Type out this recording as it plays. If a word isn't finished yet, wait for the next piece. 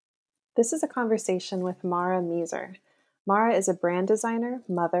This is a conversation with Mara Measor. Mara is a brand designer,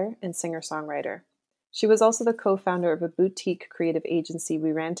 mother, and singer-songwriter. She was also the co-founder of a boutique creative agency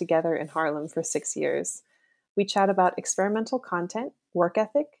we ran together in Harlem for 6 years. We chat about experimental content, work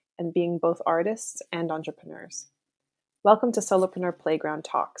ethic, and being both artists and entrepreneurs. Welcome to Solopreneur Playground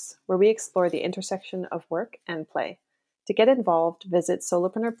Talks, where we explore the intersection of work and play. To get involved, visit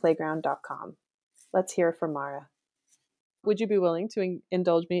solopreneurplayground.com. Let's hear from Mara. Would you be willing to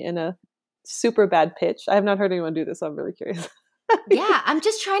indulge me in a super bad pitch? I have not heard anyone do this, so I'm really curious. Yeah, I'm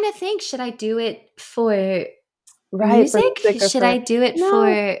just trying to think. Should I do it for Right, for music? music or Should I do it no,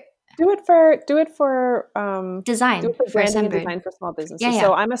 for do it design for for branding and Sunbird? design for small Yeah, businesses. yeah.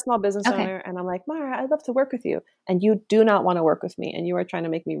 So I'm a small business Okay. owner and I'm like, Mara, I'd love to work with you. And you do not want to work with me and you are trying to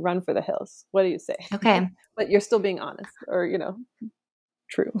make me run for the hills. What do you say? Okay. But you're still being honest or,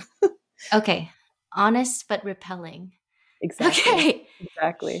 true. Okay. Honest but repelling. Exactly. Okay.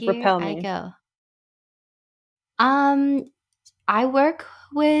 Exactly. Here Repel I me. go. Um, I work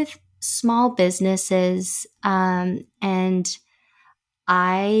with small businesses, and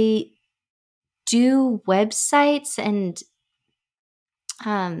I do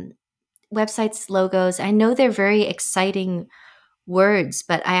um, websites, logos. I know they're very exciting words,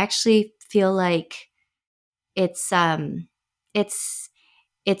 but I actually feel like it's um it's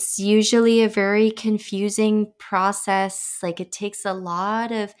it's usually a very confusing process. Like it takes you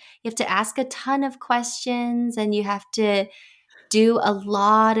have to ask a ton of questions and you have to do a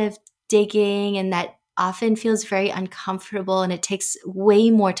lot of digging, and that often feels very uncomfortable and it takes way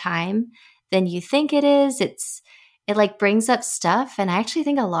more time than you think it is. It like brings up stuff, and I actually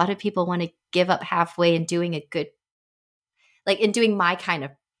think a lot of people want to give up halfway in doing a good, like in doing my kind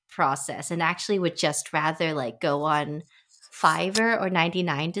of process, and actually would just rather like go on Fiverr or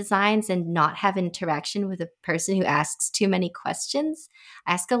 99 Designs and not have interaction with a person who asks too many questions.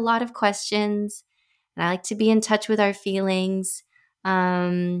 I ask a lot of questions and I like to be in touch with our feelings.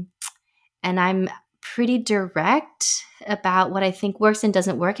 Um, and I'm pretty direct about what I think works and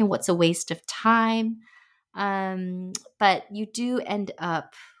doesn't work and what's a waste of time. But you do end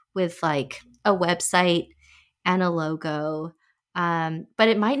up with like a website and a logo. But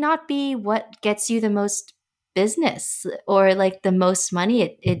it might not be what gets you the most business or like the most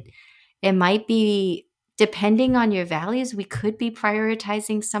money. It might be, depending on your values, we could be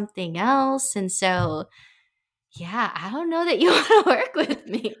prioritizing something else. And so, yeah, I don't know that you want to work with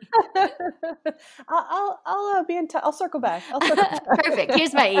me. I'll be in touch. I'll circle back. I'll circle Perfect.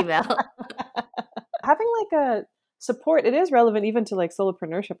 Here's my email. back. Having like a support, it is relevant even to like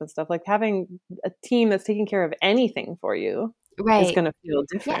solopreneurship and stuff. Like having a team that's taking care of anything for you is Right. going to feel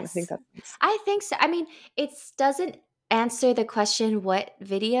different. I think Yes. that's nice. I think so. I mean, it doesn't answer the question what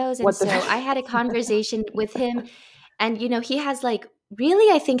videos. And What the so I had a conversation with him, and he has like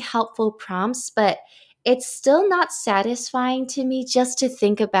really, I think, helpful prompts, but it's still not satisfying to me just to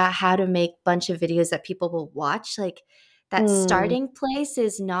think about how to make a bunch of videos that people will watch. Like that mm, starting place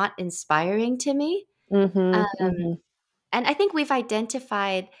is not inspiring to me. mm-hmm, Um, mm-hmm. and I think we've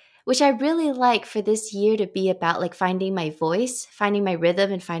identified, which I really like for this year to be about, like finding my voice, finding my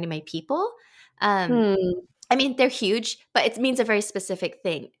rhythm, and finding my people. Um, Hmm. I mean, they're huge, but it means a very specific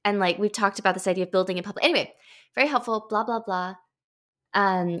thing. And like we've talked about this idea of building in public. Anyway, very helpful, blah, blah, blah.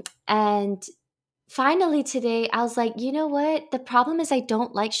 And finally today, I was like, you know what? The problem is I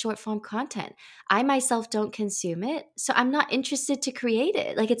don't like short form content. I myself don't consume it. So I'm not interested to create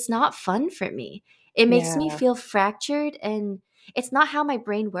it. Like it's not fun for me. It makes me Yeah. feel fractured, and it's not how my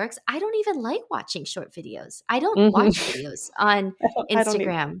brain works. I don't even like watching short videos. I don't watch Mm-hmm. videos on I don't need.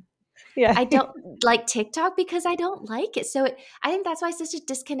 Instagram. Yeah. I don't like TikTok because I don't like it. So I think that's why it's such a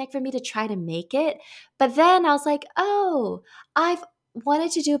disconnect for me to try to make it. But then I was like, oh, I've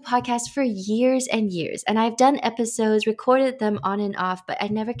wanted to do a podcast for years and years. And I've done episodes, recorded them on and off, but I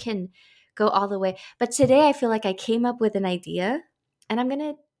never can go all the way. But today I feel like I came up with an idea and I'm going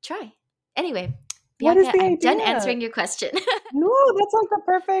to try. Anyway, What is Bianca, the I'm done idea? answering your question. No, that's like the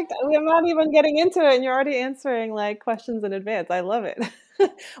perfect. I'm not even getting into it, and you're already answering like questions in advance. I love it.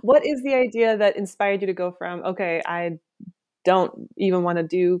 What is the idea that inspired you to go from, okay, I don't even want to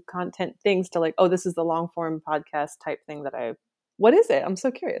do content things to like, oh, this is the long form podcast type thing that what is it? I'm so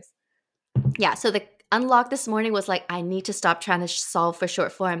curious. Yeah, so the unlock this morning was like, I need to stop trying to solve for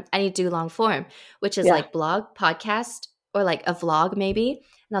short form. I need to do long form, which is Yeah. like blog, podcast, or like a vlog maybe.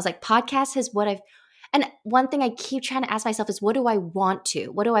 And I was like, podcast is what I've, and one thing I keep trying to ask myself is, what do I want to?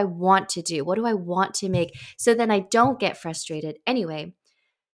 What do I want to do? What do I want to make? So then I don't get frustrated. Anyway,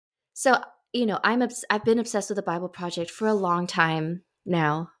 so, I've been obsessed with the Bible Project for a long time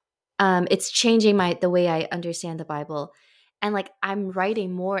now. It's changing the way I understand the Bible. and like I'm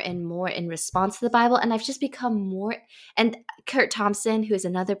writing more and more in response to the Bible, and I've just become more. And Kurt Thompson, who is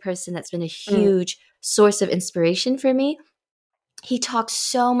another person that's been a Mm, huge source of inspiration for me, he talks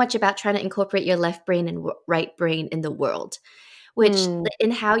so much about trying to incorporate your left brain and right brain in the world, which mm. in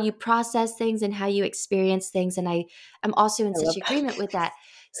how you process things and how you experience things. And I'm also in I such love that. agreement with that.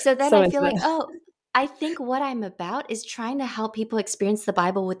 So then So I feel intimate. like, oh, I think what I'm about is trying to help people experience the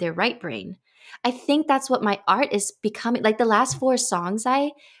Bible with their right brain. I think that's what my art is becoming. Like the last four songs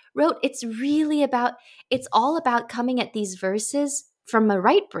I wrote, it's all about coming at these verses from my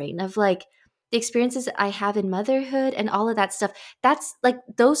right brain of like the experiences I have in motherhood and all of that stuff. That's like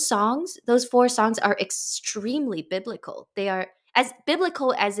those songs, those four songs are extremely biblical. They are as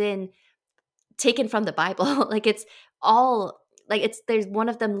biblical as in taken from the Bible. Like it's all like it's there's one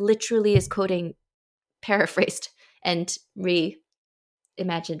of them literally is quoting paraphrased and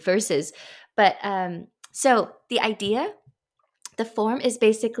reimagined verses. But so the idea, the form is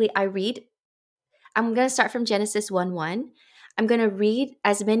basically I'm going to start from Genesis 1 1. I'm going to read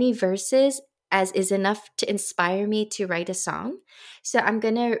as many verses as is enough to inspire me to write a song. So I'm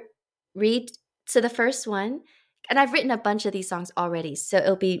going to read. So the first one, and I've written a bunch of these songs already. So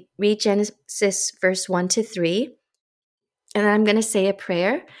it'll be read Genesis verse 1 to 3. And then I'm going to say a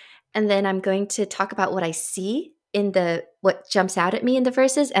prayer. And then I'm going to talk about what I see in what jumps out at me in the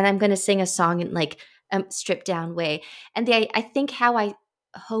verses. And I'm going to sing a song in like a stripped down way. And I think how I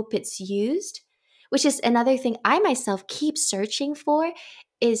hope it's used, which is another thing I myself keep searching for,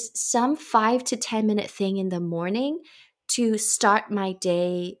 is some 5 to 10 minute thing in the morning to start my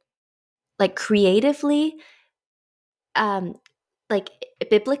day like creatively, um, like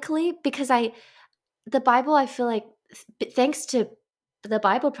biblically, because the Bible, I feel like, thanks to the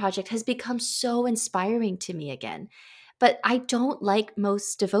Bible Project, has become so inspiring to me again. But I don't like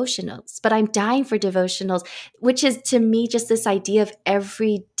most devotionals, but I'm dying for devotionals, which is to me just this idea of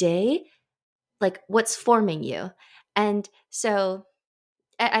every day, like what's forming you. And so,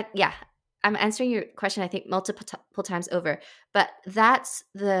 yeah, I'm answering your question, I think, multiple times over, but that's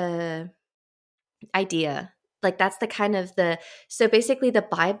the idea. Like that's the kind of the so basically the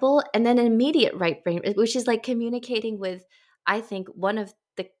Bible and then an immediate right brain, which is like communicating with, I think, one of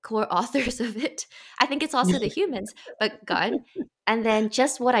the core authors of it. I think it's also the humans, but God. And then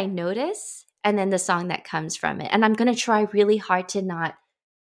just what I notice, and then the song that comes from it. And I'm gonna try really hard to not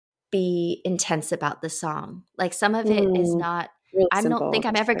be intense about the song. Like some of it is Mm, not, really I don't simple. think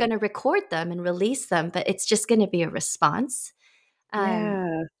I'm That's ever great. gonna record them and release them, but it's just gonna be a response. Um,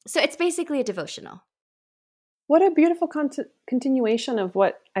 Yeah. so it's basically a devotional. What a beautiful continuation of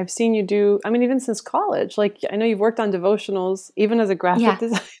what I've seen you do. I mean, even since college, like I know you've worked on devotionals, even as a graphic Yeah.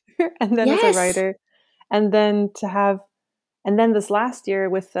 designer and then as a Yes. writer. And then to have, and then this last year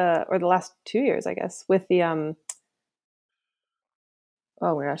with the, or the last 2 years, I guess, with the, oh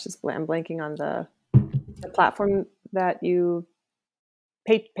my gosh, I'm blanking on the platform that you,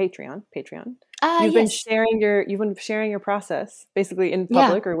 Patreon. Yes. You've been sharing your process basically in Yeah.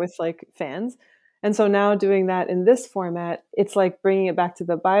 public or with like fans. And so now doing that in this format, it's like bringing it back to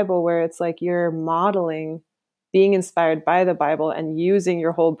the Bible where it's like you're modeling being inspired by the Bible and using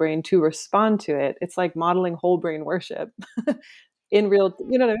your whole brain to respond to it. It's like modeling whole brain worship in real,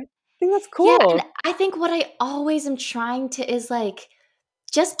 you know what I mean? I think that's Yeah, and cool. I think what I always am trying to is like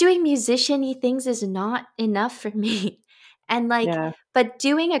just doing musician-y things is not enough for me. And like Yeah. but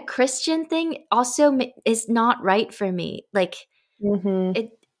doing a Christian thing also is not right for me. Like Hmm.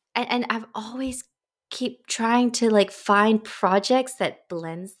 it and I've always keep trying to like find projects that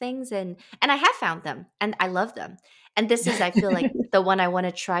blends things, and I have found them and I love them. And this is, I feel like, the one I want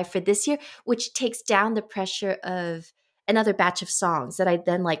to try for this year, which takes down the pressure of another batch of songs that I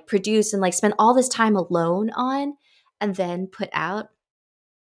then like produce and like spend all this time alone on and then put out.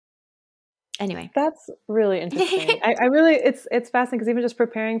 Anyway. That's really interesting. I really it's fascinating because even just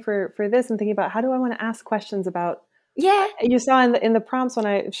preparing for this and thinking about how do I want to ask questions about Yeah. you saw in the prompts when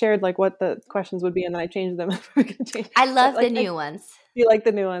I shared like what the questions would be and then I changed them. We're gonna change, I but love like the I new ones. feel like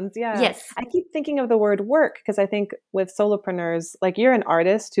the new ones. Yeah, Yes. I keep thinking of the word work because I think with solopreneurs, like you're an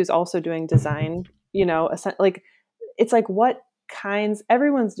artist who's also doing design. You know, like it's like what kinds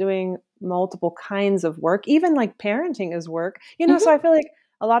everyone's doing multiple kinds of work. Even like parenting is work. You know, so Mhm. I feel like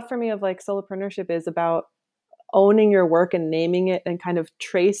a lot for me of like solopreneurship is about owning your work and naming it and kind of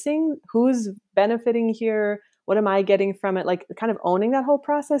tracing who's benefiting here, what am I getting from it, like kind of owning that whole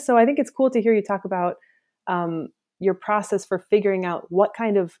process. So I think it's cool to hear you talk about um, your process for figuring out what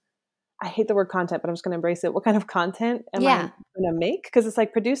kind of, I hate the word content, but I'm just going to embrace it, what kind of content am I Yeah. going to make, because it's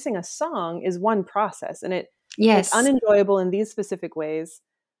like producing a song is one process and it's Yes. unenjoyable in these specific ways,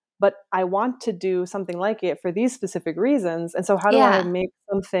 but I want to do something like it for these specific reasons. And so how do I Yeah. make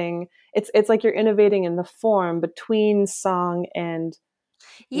something, it's like you're innovating in the form between song and,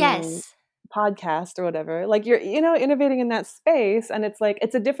 Yes. podcast or whatever. Like you're, innovating in that space. And it's like,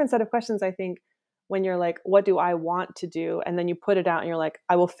 it's a different set of questions, I think, when you're like, what do I want to do? And then you put it out and you're like,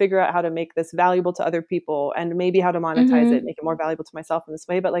 I will figure out how to make this valuable to other people and maybe how to monetize it, Mm-hmm. make it more valuable to myself in this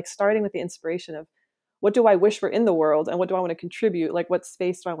way. But like starting with the inspiration of what do I wish were in the world and what do I want to contribute? Like what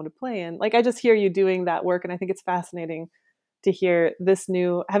space do I want to play in? Like I just hear you doing that work. And I think it's fascinating to hear this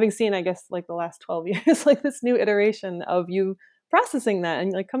new, having seen, I guess, like the last 12 years, like this new iteration of you processing that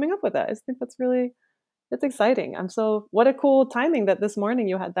and like coming up with that. I just think it's exciting. What a cool timing that this morning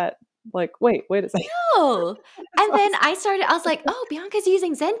you had that, like, wait a second. Oh, That's and then awesome. I was like, oh, Bianca's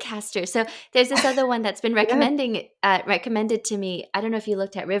using Zencaster. So there's this other one that's been Yeah, recommended to me. I don't know if you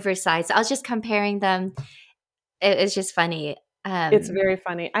looked at Riverside. So I was just comparing them. It's just funny. it's Um, very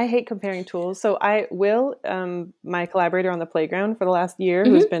funny. I hate comparing tools. So my collaborator on the playground for the last year,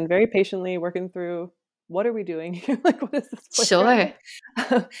 who's mhm. been very patiently working through what are we doing here? Like, what is this playground Sure.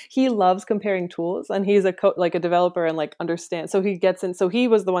 thing? He loves comparing tools, and he's like a developer and like understands. So he gets in. So he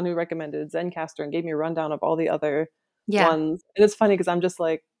was the one who recommended Zencaster and gave me a rundown of all the other Yeah. ones. And it's funny because I'm just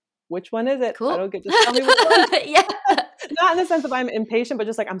like, which one is it? I Cool. don't get. Just tell me which one. Yeah. Not in the sense of I'm impatient, but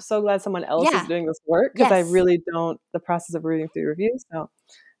just like I'm so glad someone else is Yeah. doing this work because I Yes. really don't the process of reading through reviews. So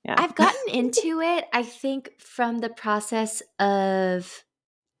yeah, I've gotten into it, I think, from the process of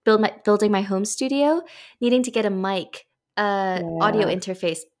building my home studio, needing to get a mic, audio yeah.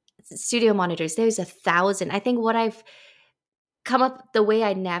 interface, studio monitors. There's 1,000. I think what I've come up the way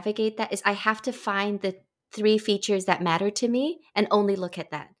I navigate that is I have to find the 3 features that matter to me and only look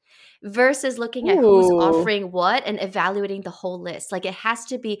at that. Versus looking at who's Ooh, offering what and evaluating the whole list. Like it has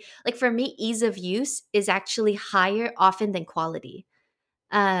to be like for me, ease of use is actually higher often than quality.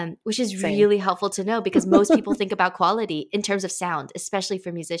 Which is same. really helpful to know because most people think about quality in terms of sound, especially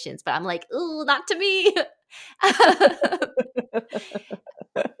for musicians. But I'm like, ooh, not to me.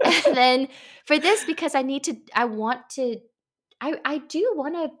 And then for this, because I do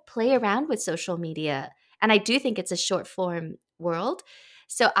want to play around with social media. And I do think it's a short form world.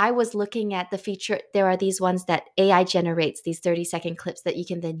 So I was looking at the feature. There are these ones that AI generates these 30-second clips that you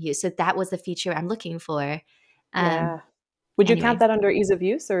can then use. So that was the feature I'm looking for. Um, Yeah. Would you count anyway, that under ease of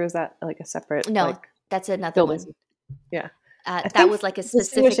use, or is that like a separate no, like that's another building? one. Yeah. I That think was like a specific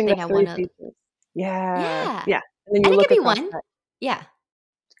distinguishing the thing I want three to. features. Yeah. Yeah, Yeah. And then and you it could look be across one. that. Yeah,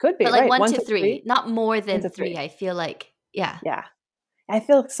 Could be but like right. one One to to three, three. not more One than to three. three. I feel like, yeah, Yeah. I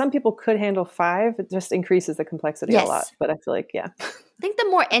feel like some people could handle five. It just increases the complexity a lot. yes. But I feel like, yeah. I think the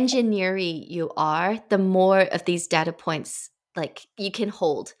more engineering you are, the more of these data points like you can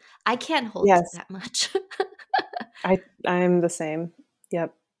hold. I can't hold Yes. that much. I'm the same.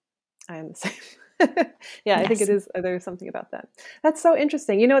 Yep. I am the same. Yeah, I think it Yes. is. There's something about that. That's so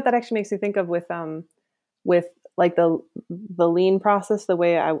interesting. You know what that actually makes me think of with like the lean process, the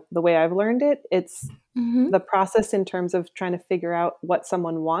way I've learned it. It's Hmm. the process in terms of trying to figure out what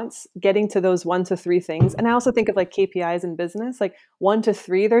someone wants, getting to those 1 to 3 things. And I also think of like KPIs in business, like 1 to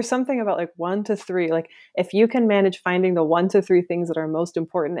 3. There's something about like 1 to 3. Like if you can manage finding the 1 to 3 things that are most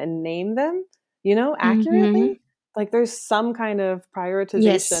important and name them, accurately, Hmm. like there's some kind of Yes.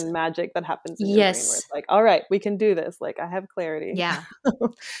 prioritization magic that happens in your brain where Yes. it's like, all right, we can do this. Like I have clarity. Yeah.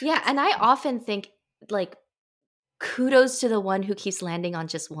 Yeah. And I often think like kudos to the one who keeps landing on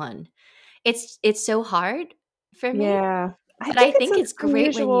just one. It's so hard for me, Yeah. I but I think it's think an it's great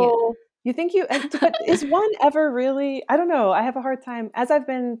when you unusual. You think but is one ever really, I don't know. I have a hard time as I've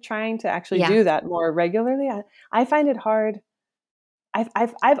been trying to actually Yeah. do that more regularly. I find it hard.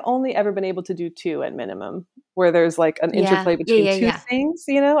 I've only ever been able to do two at minimum where there's like an Yeah. interplay Yeah, between yeah, two yeah. things,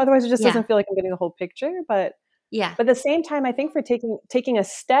 otherwise it just Yeah. doesn't feel like I'm getting the whole picture. Yeah. But at the same time, I think for taking a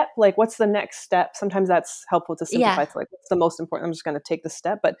step, like what's the next step? Sometimes that's helpful to simplify Yeah. to like what's the most important. I'm just going to take the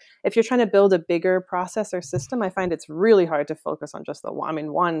step. But if you're trying to build a bigger process or system, I find it's really hard to focus on just the one. I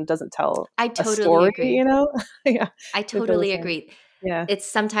mean, one doesn't tell I a totally story, agree. Yeah, I I feel the totally same. agree. Yeah, It's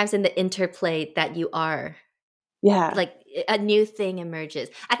sometimes in the interplay that you are yeah, like a new thing emerges.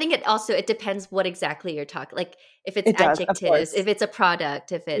 I think it depends what exactly you're talking. Like if it's it does, of adjectives, course. if it's a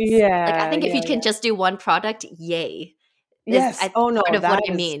product, if it's like I Yeah, think if you yeah, can yeah. just do one product, yay. Is Yes. Oh no, part of what that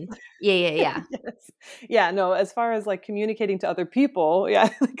I is. mean. Yeah, yeah, yeah. Yes. Yeah, no, as far as like communicating to other people, yeah,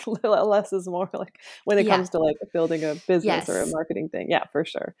 like less is more like when it Yeah. comes to like building a business or a Yes. marketing thing. Yeah, for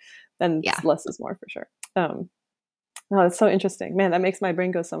sure. Then Yeah. less is more for sure. No, that's so interesting. Man, that makes my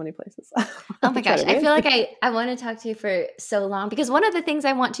brain go so many places. I'll Oh have my to try gosh. to I wait. feel like I want to talk to you for so long because one of the things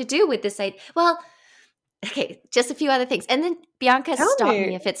I want to do with this site, well, Okay, just a few other things. And then Bianca, Tell stop me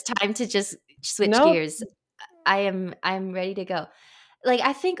me. if it's time to just switch No. gears. I'm ready to go. Like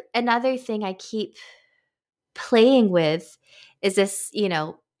I think another thing I keep playing with is this,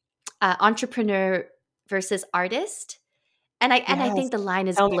 entrepreneur versus artist. And I Yes. think the line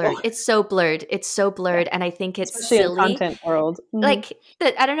is Tell me blurred. more. It's so blurred. It's so Yeah. blurred and I think it's Especially in silly. content world. Mhm. Like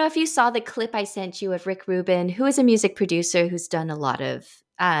I don't know if you saw the clip I sent you of Rick Rubin, who is a music producer who's done a lot of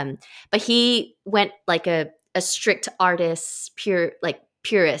but he went like a strict artist,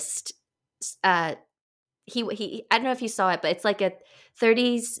 purist. Uh he I don't know if you saw it, but it's like a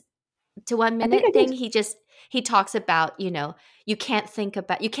 30s to one I think minute I did. thing. He talks about, you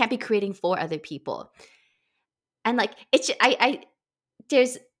can't be creating for other people. And like it's I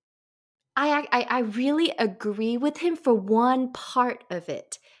there's I really agree with him for one part of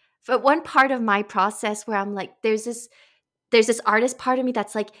it. For one part of my process where I'm like, there's this artist part of me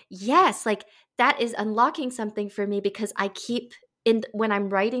that's like, yes, like that is unlocking something for me because I keep in when I'm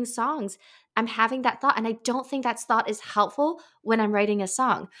writing songs, I'm having that thought and I don't think that thought is helpful when I'm writing a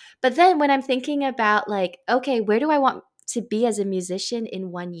song. But then when I'm thinking about like, okay, where do I want to be as a musician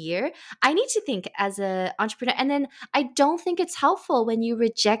in 1 year? I need to think as an entrepreneur. And then I don't think it's helpful when you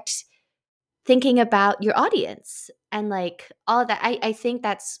reject thinking about your audience and like all of that. I think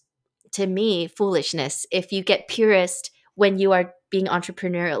that's to me foolishness if you get purist when you are being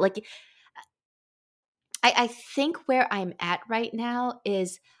entrepreneurial. Like I think where I'm at right now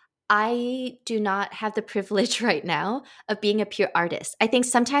is I do not have the privilege right now of being a pure artist. I think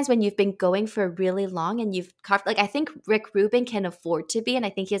sometimes when you've been going for really long and you've carved, like I think Rick Rubin can afford to be, and I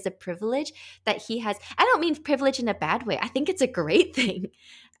think he has a privilege that he has. I don't mean privilege in a bad way. I think it's a great thing.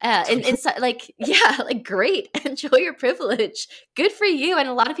 And so, like, yeah, like great. Enjoy your privilege. Good for you. And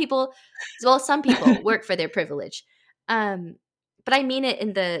a lot of people, well, some people work for their privilege. Um, but I mean it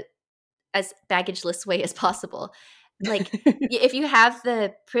in the as baggageless way as possible. Like if you have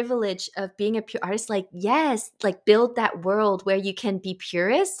the privilege of being a pure artist, like yes, like build that world where you can be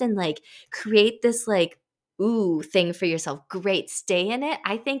purist and like create this like ooh thing for yourself. Great, stay in it.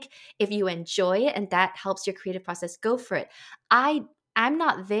 I think if you enjoy it and that helps your creative process, go for it. I'm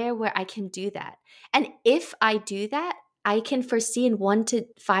not there where I can do that. And if I do that, I can foresee in 1 to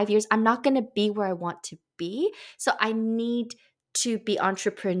 5 years, I'm not going to be where I want to be. So I need to be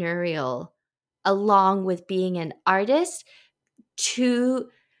entrepreneurial along with being an artist to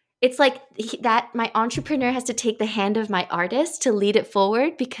it's like that my entrepreneur has to take the hand of my artist to lead it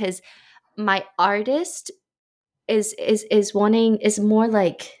forward because my artist is wanting is more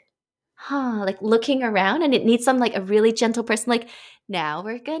like like looking around and it needs some like a really gentle person like now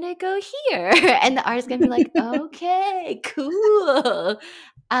we're gonna go here and the artist's gonna be like okay cool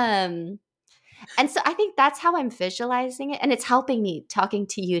um and so I think that's how I'm visualizing it and it's helping me talking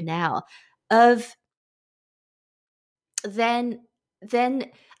to you now of then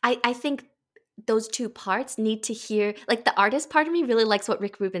I think those two parts need to hear like the artist part of me really likes what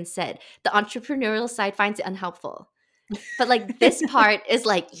Rick Rubin said. The entrepreneurial side finds it unhelpful. But like this part is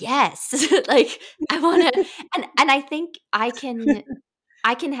like, yes, like I want to and I think I can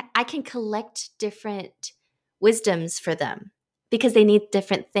collect different wisdoms for them because they need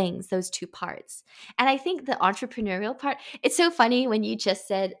different things, those two parts. And I think the entrepreneurial part, it's so funny when you just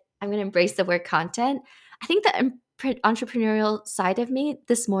said, I'm going to embrace the word content. I think the entrepreneurial side of me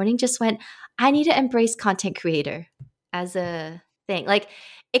this morning just went, I need to embrace content creator as a thing. Like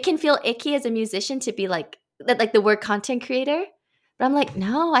it can feel icky as a musician to be like the word content creator. But I'm like,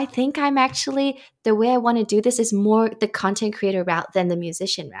 no, I think I'm actually the way I want to do this is more the content creator route than the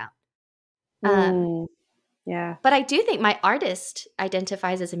musician route. Um, Mm, yeah. but I do think my artist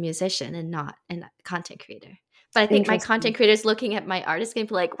identifies as a musician and not a content creator. But I think my Interesting. content creator is looking at my artist and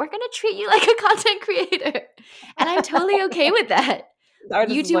be like, we're going to treat you like a content creator. And I'm totally okay with that. The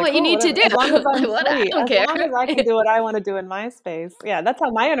artist You is do like, what you cool, need to whatever. do. As long as I'm Like, what? I free, don't as care. long as I can do what I want to do in my space. Yeah, that's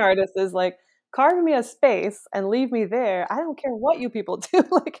how my own artist is like, carve me a space and leave me there. I don't care what you people do.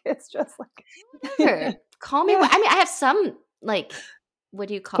 Like, it's just like, Whatever. Call me. yeah, I mean, I have some like, what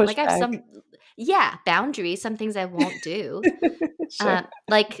do you call? Like, I have pushback. some, yeah, boundaries. Some things I won't do. Sure.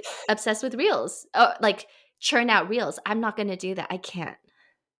 Like obsessed with reels, or like churn out reels. I'm not going to do that. I can't.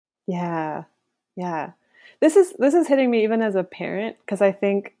 Yeah. Yeah. This is hitting me even as a parent because I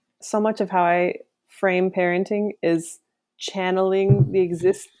think so much of how I frame parenting is channeling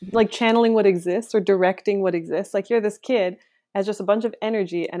what exists or directing what exists. Like you're this kid has just a bunch of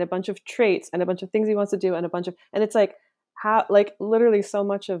energy and a bunch of traits and a bunch of things he wants to do and it's like how like literally so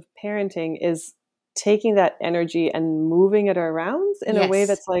much of parenting is taking that energy and moving it around in a way Yes.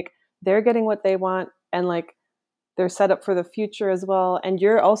 that's like they're getting what they want and like they're set up for the future as well and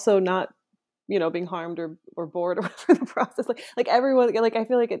you're also not being harmed or bored or whatever the process. Like everyone, like I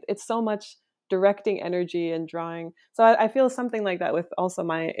feel like it's so much directing energy and drawing. So I feel something like that with also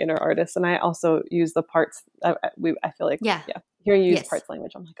my inner artist, and I also use the parts. I feel like, Yeah. yeah, hearing you use Yes. parts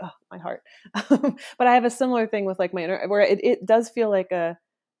language, I'm like, oh, my heart. But I have a similar thing with like my inner, where it does feel like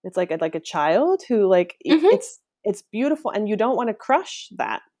it's like a child who like Hmm. it's beautiful, and you don't want to crush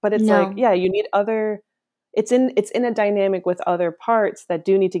that, but it's like, No. yeah, you need other. It's in a dynamic with other parts that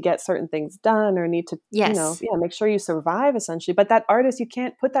do need to get certain things done, or need to, Yes. yeah, make sure you survive essentially. But that artist, you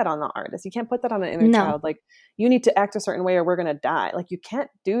can't put that on the artist. You can't put that on an inner No. child. Like, you need to act a certain way or we're gonna die. Like, you can't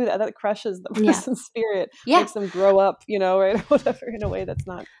do that. That crushes the Yeah. person's spirit, Yeah. makes them grow up, right, or whatever, in a way that's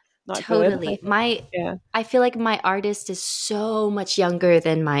not good. I Totally. think. Yeah. I feel like my artist is so much younger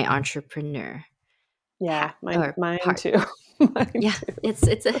than my entrepreneur Yeah. Mine or mine part. too. Mine Yeah, too.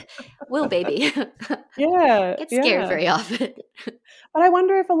 it's a will baby. Yeah. Get scared Yeah. very often. But I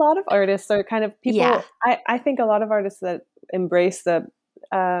wonder if a lot of artists are kind of Yeah. people. I think a lot of artists that embrace the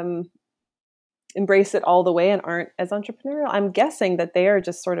um, embrace it all the way and aren't as entrepreneurial. I'm guessing that they are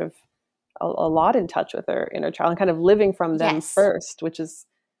just sort of a lot in touch with their inner child and kind of living from them Yes. first, which is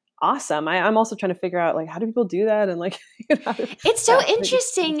awesome. I'm also trying to figure out, like, how do people do that, and like, It's so yeah, I think it's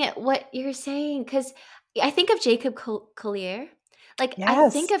interesting what you're saying because I think of Jacob Collier. Like, I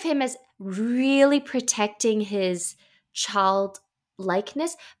think yes. of him as really protecting his child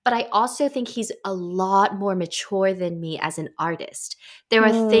likeness, but I also think he's a lot more mature than me as an artist. There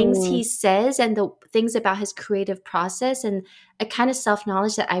are things Mm, he says and the things about his creative process and a kind of self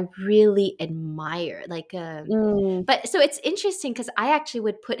knowledge that I really admire. mm, But so it's interesting because I actually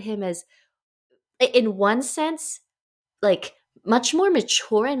would put him as, in one sense, like much more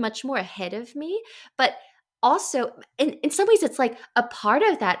mature and much more ahead of me. But also, in some ways, it's like a part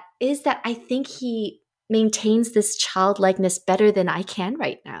of that is that I think he maintains this childlikeness better than I can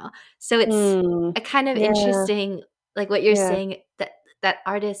right now. So it's mm. a kind of Yeah, interesting, like what you're yeah, saying, that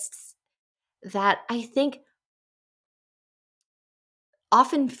artists that I think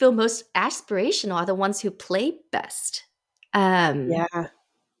often feel most aspirational are the ones who play best. Um, yeah,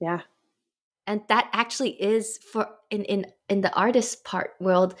 yeah, and that actually is for in the artist part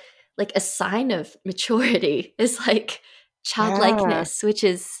world like a sign of maturity is like yeah, childlikeness, which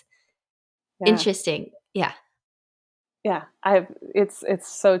is yeah. interesting. Yeah. Yeah, I've it's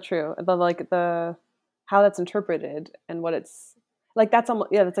so true. The how that's interpreted and what it's like, that's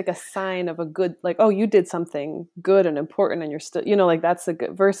almost, yeah, that's like a sign of a good, like, oh, you did something good and important, and you're still, like, that's a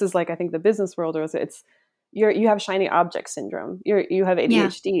good, versus like, I think the business world, or you have shiny object syndrome. You have Yeah.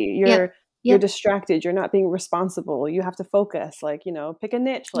 ADHD. Yep. You're Yep. distracted. You're not being responsible. You have to focus, like, pick a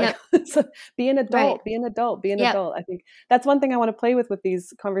niche, like, Yep. be an Right. adult, be an adult, be an Yep. adult. I think that's one thing I want to play with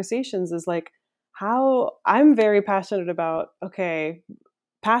these conversations, is like, how I'm very passionate about, okay,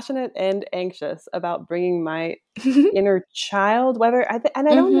 passionate and anxious about bringing my inner child, and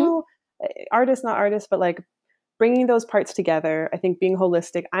I don't Hmm. know, artist, not artist, but like bringing those parts together. I think being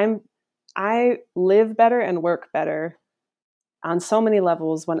holistic, I live better and work better on so many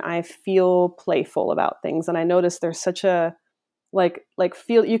levels when I feel playful about things. And I notice there's such a, like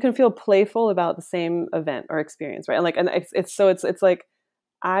feel you can feel playful about the same event or experience, right? And it's like,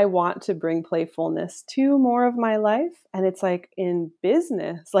 I want to bring playfulness to more of my life. And it's like, in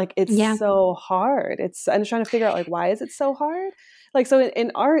business, like, it's Yeah. so hard. I'm trying to figure out, like, why is it so hard? Like, so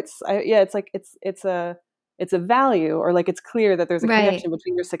in arts, yeah, it's like, it's a value, or like, it's clear that there's a Right. connection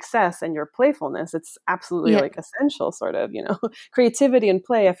between your success and your playfulness. It's absolutely, Yep. like, essential, sort of, creativity and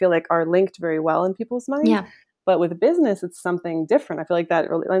play, I feel like, are linked very well in people's minds. Yeah. But with business, it's something different. I feel like that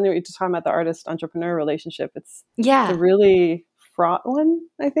really, I know you're just talking about the artist entrepreneur relationship. It's a Yeah. really fraught one,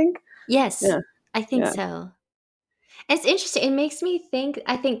 I think. Yes, Yeah, I think yeah. so. It's interesting. It makes me think,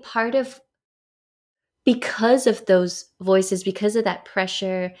 I think part of, because of those voices, because of that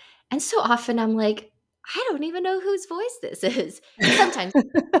pressure, and so often I'm like, I don't even know whose voice this is. And sometimes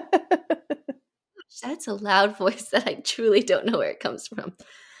that's a loud voice that I truly don't know where it comes from.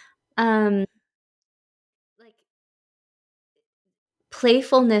 Um, like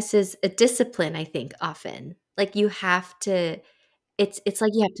playfulness is a discipline, I think, often. Like you have to, it's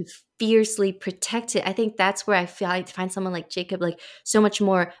like you have to fiercely protect it. I think that's where I find someone like Jacob like so much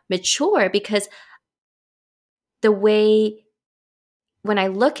more mature because the way when I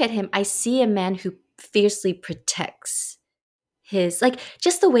look at him, I see a man who fiercely protects his, like,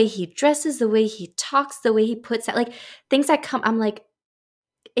 just the way he dresses, the way he talks, the way he puts out like things that come, I'm like,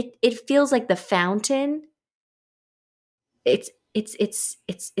 it feels like the fountain. It's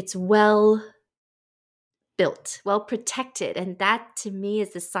well built, well protected. And that to me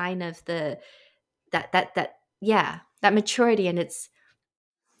is the sign of the that yeah, that maturity. And it's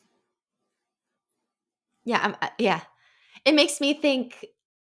Yeah, yeah. It makes me think,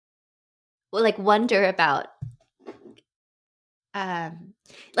 well, like wonder about, um,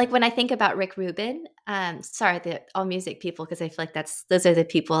 like when I think about Rick Rubin. Sorry, the all music people, because I feel like those are the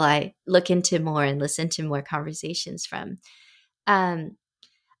people I look into more and listen to more conversations from. Um,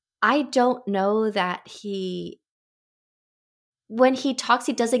 I don't know that when he talks,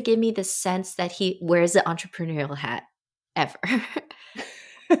 he doesn't give me the sense that he wears the entrepreneurial hat ever.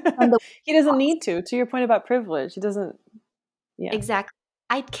 From the He doesn't need to. To your point about privilege, he doesn't. Yeah. exactly,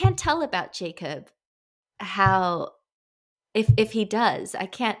 I can't tell about Jacob how, if he does.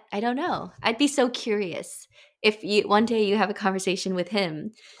 I don't know. I'd be so curious if you one day you have a conversation with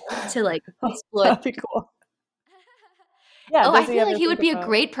him to like Oh, explore. that'd be cool. Yeah. Oh, I Does he feel like ever he think would be a about?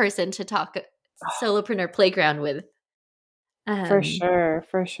 great person to talk solopreneur playground with. For Um, sure,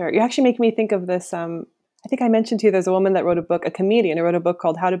 for sure. You actually make me think of this. I think I mentioned to you there's a woman that wrote a book, a comedian who wrote a book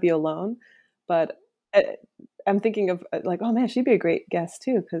called How to Be Alone. But uh, I'm thinking of like, oh man, she'd be a great guest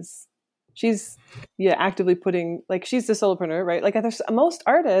too because she's yeah actively putting like she's the solopreneur, right? Like there's, most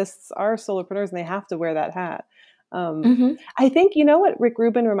artists are solopreneurs and they have to wear that hat. Um, mhm. I think you know what Rick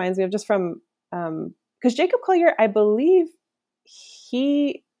Rubin reminds me of just from because Jacob Collier, I believe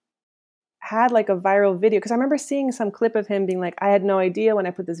he had like a viral video because I remember seeing some clip of him being like, I had no idea when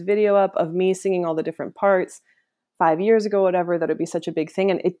I put this video up of me singing all the different parts 5 years ago, whatever, that would be such a big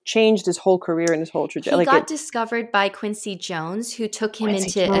thing. And it changed his whole career and his whole trajectory. He Like got it, discovered by Quincy Jones, who took him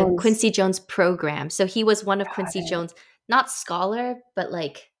Quincy into a Jones. Quincy Jones program. So he was one of Got Quincy it. Jones, not scholar, but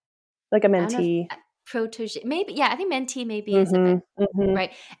like, Like a I don't know if mentee. protege. Maybe, yeah, I think mentee maybe is a bit Mm-hmm. Mm-hmm.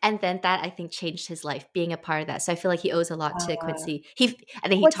 right. And then that I think changed his life, being a part of that. So I feel like he owes a lot to Uh, Quincy. I think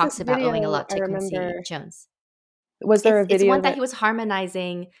he what's this talks about owing a video? lot I to Quincy remember. Jones. Was there a It's one video that that, he was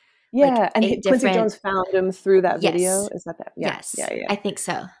harmonizing like yeah. And 8 Quincy different. Jones found him through that video. Yes. Is that? Yeah. Yes. Yeah. Yeah. I think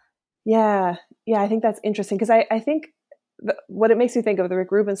so. Yeah, yeah, I think that's interesting because I think what it makes me think of the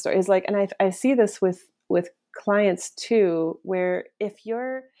Rick Rubin story is like, and I see this with clients too, where if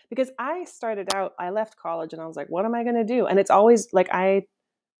you're because I started out, I left college and I was like, what am I going to do? And it's always like I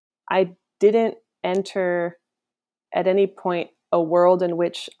didn't enter at any point a world in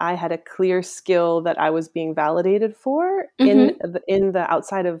which I had a clear skill that I was being validated for Mhm. in the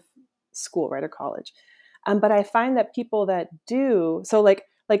outside of school, right, or college. But I find that people that do so, like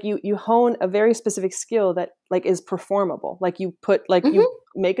you hone a very specific skill that like is performable. Like you put like you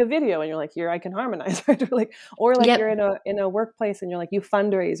Mhm. make a video and you're like, here I can harmonize, right? Or like you're Yep. in a workplace and you're like you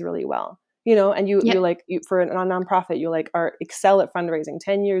fundraise really well, you know, and you Yep. like you for a nonprofit you like are excel at fundraising.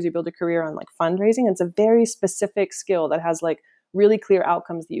 10 years you build a career on like fundraising. It's a very specific skill that has like really clear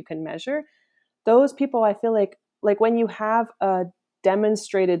outcomes that you can measure. Those people, I feel like when you have a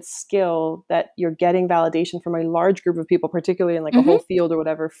demonstrated skill that you're getting validation from a large group of people, particularly in like a whole Mhm. field or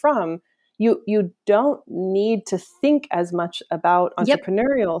whatever, from you don't need to think as much about Yep.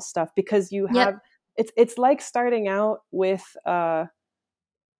 entrepreneurial stuff because you have Yep. it's like starting out with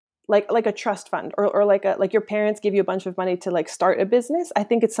like a trust fund or like a like your parents give you a bunch of money to like start a business. I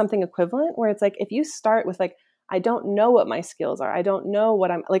think it's something equivalent where it's like if you start with like I don't know what my skills are, I don't know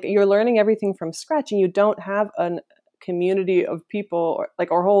what I'm like, you're learning everything from scratch and you don't have a community of people or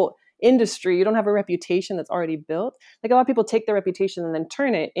like our whole industry, you don't have a reputation that's already built. Like a lot of people take their reputation and then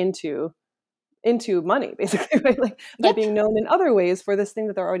turn it into money basically, right? Like by Yep. being known in other ways for this thing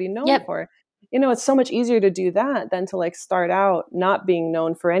that they're already known Yep. for. You know, it's so much easier to do that than to like start out not being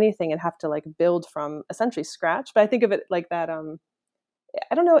known for anything and have to like build from essentially scratch. But I think of it like that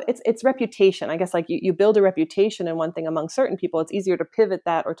I don't know, it's reputation. I guess like you build a reputation in one thing among certain people, it's easier to pivot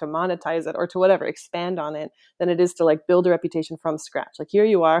that or to monetize it or to whatever, expand on it than it is to like build a reputation from scratch. Like here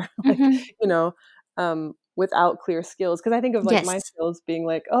you are, like, Mhm. you know, without clear skills. Cause I think of like my Yes. skills being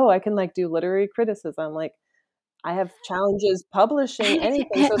like, oh, I can like do literary criticism. Like I have challenges publishing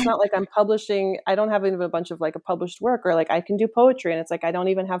anything. So it's not like I'm publishing, I don't have even a bunch of like a published work or like I can do poetry and it's like I don't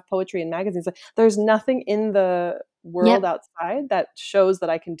even have poetry in magazines. Like, there's nothing in the world Yep. outside that shows that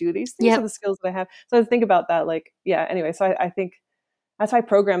I can do these things. So the Yep. skills that I have. So I think about that like, yeah, anyway. So I think that's why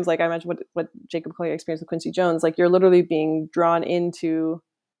programs like I imagine what Jacob Collier experienced with Quincy Jones, like you're literally being drawn into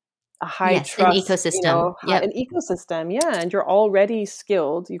a high Yes, an trust, ecosystem. an Yep. ecosystem. Yeah. And you're already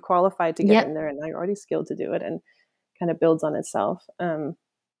skilled. You qualified to get in Yep. there and now you're already skilled to do it. And kind of builds on itself. But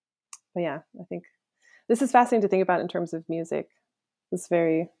yeah, I think this is fascinating to think about in terms of music. It's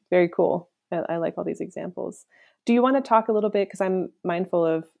very, very cool. I like all these examples. Do you want to talk a little bit? Because I'm mindful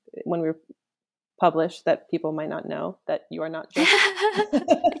of when we're published that people might not know that you are not just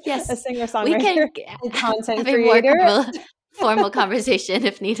a Yes. singer We songwriter can and content be more creator. comfortable. formal conversation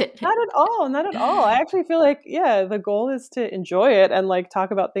if needed. Not at all, not at all. I actually feel like, yeah, the goal is to enjoy it and like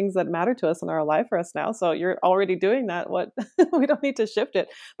talk about things that matter to us and are alive for us now. So you're already doing that. What we don't need to shift it.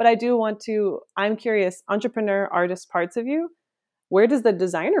 But I do want to, I'm curious, entrepreneur, artist parts of you, where does the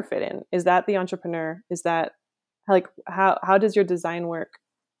designer fit in? Is that the entrepreneur? Is that like how does your design work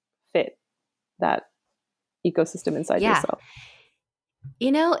fit that ecosystem inside Yeah. yourself?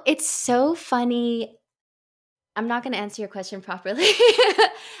 It's so funny. I'm not going to answer your question properly.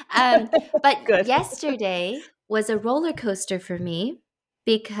 But Good. yesterday was a roller coaster for me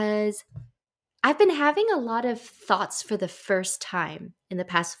because I've been having a lot of thoughts for the first time in the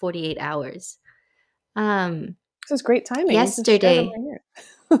past 48 hours. Um, This is great timing. You can share them Yesterday, right here.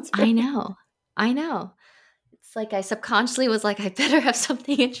 That's I brilliant. know, I know. It's like I subconsciously was like, I better have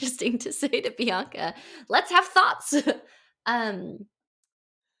something interesting to say to Bianca. Let's have thoughts. um,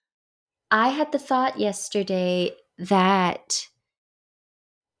 I had the thought yesterday that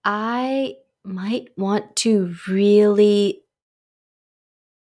I might want to really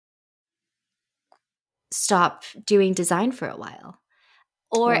stop doing design for a while,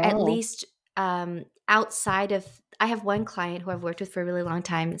 or at Oh, least outside of. I have one client who I've worked with for a really long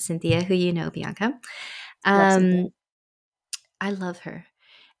time, Cynthia, who you know, Bianca. love Cynthia. Um, I love her.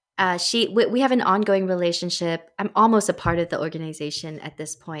 We have an ongoing relationship. I'm almost a part of the organization at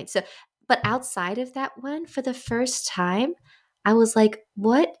this point. So, but outside of that one, for the first time, I was like,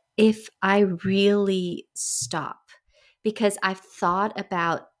 what if I really stop? Because I've thought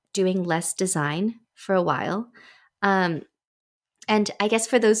about doing less design for a while. Um, and I guess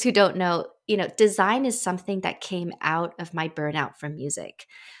for those who don't know, design is something that came out of my burnout from music.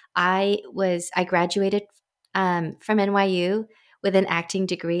 I graduated from NYU with an acting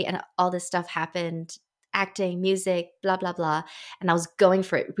degree, and all this stuff happened, acting, music, blah blah blah, and I was going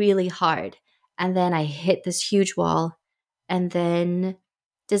for it really hard. And then I hit this huge wall, and then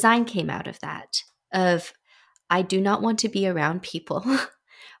design came out of that. Of I do not want to be around people,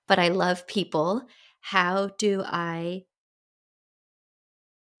 but I love people. How do I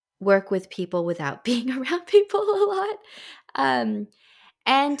work with people without being around people a lot? Um,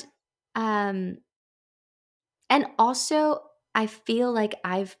 and um, and also, I feel like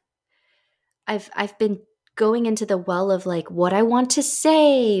I've been going into the well of like what I want to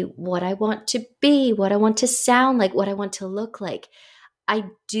say, what I want to be, what I want to sound like, what I want to look like. I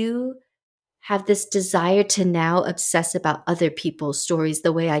do have this desire to now obsess about other people's stories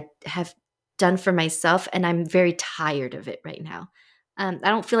the way I have done for myself, and I'm very tired of it right now. I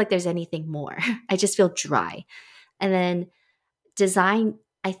don't feel like there's anything more. I just feel dry. And then design,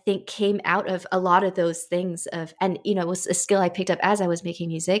 I think, came out of a lot of those things of, and it was a skill I picked up as I was making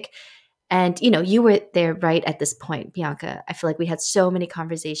music. And you were there right at this point, Bianca. I feel like we had so many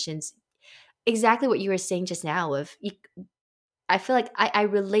conversations. Exactly what you were saying just now. I feel like I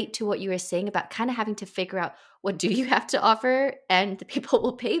relate to what you were saying about kind of having to figure out what do you have to offer, and the people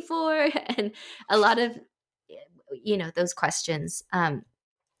will pay for, and a lot of those questions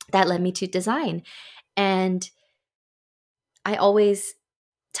that led me to design. And I always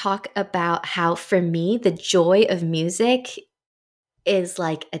talk about how for me the joy of music is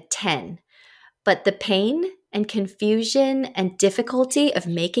like a 10, but the pain and confusion and difficulty of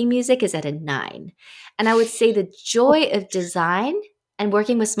making music is at a 9. And I would say the joy of design and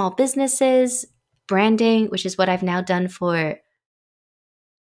working with small businesses, branding, which is what I've now done for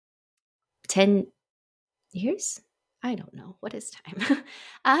 10 years. I don't know. What is time?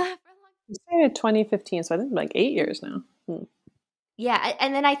 uh, You started 2015, so I think like 8 years now. yeah.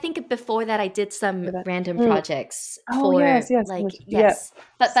 And then I think before that, I did some For that. random Mm. projects Oh yes, for yes, like, yeah. yes,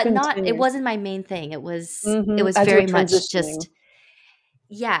 but Spent not, 10 it years. wasn't my main thing. It was As you were very much transitioning, just,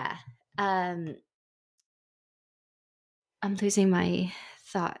 yeah. Um, I'm losing my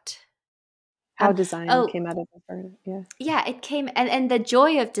thought. how design Oh, came out of the burn. Yeah. yeah, it came, and the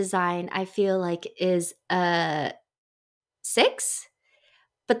joy of design, I feel like, is a 6,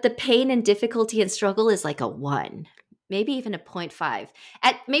 but the pain and difficulty and struggle is like a 1, maybe even a 0.5.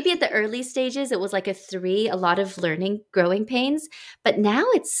 Maybe at the early stages, it was like a 3, a lot of learning, growing pains, but now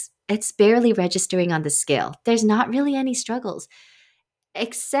it's barely registering on the scale. There's not really any struggles,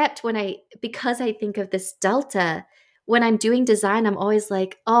 except because I think of this delta, when I'm doing design, I'm always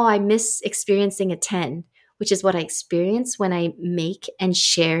like, oh, I miss experiencing a 10, which is what I experience when I make and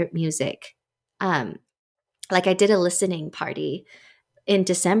share music. Um, like I did a listening party in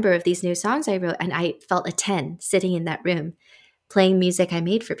December of these new songs I wrote, and I felt a 10 sitting in that room playing music I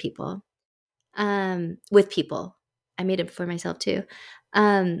made for people, with people. I made it for myself too.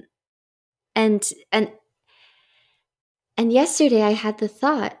 Um, and and and yesterday I had the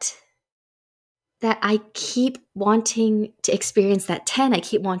thought that I keep wanting to experience that 10. I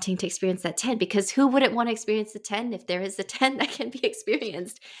keep wanting to experience that 10 because who wouldn't want to experience the 10 if there is a 10 that can be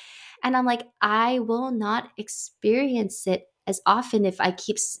experienced? And I'm like, I will not experience it as often if I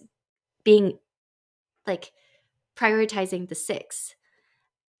keep being like prioritizing the 6.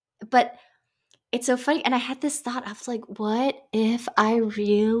 But it's so funny. And I had this thought of like, what if I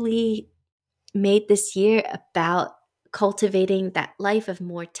really made this year about cultivating that life of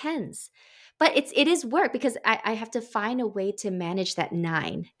more 10s? But it is work because I have to find a way to manage that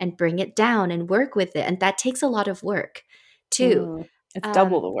 9 and bring it down and work with it. And that takes a lot of work too. Mm, it's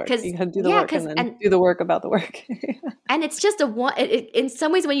double the work. Because You gotta do the yeah, work because and then do the work about the work. and it's just a one. In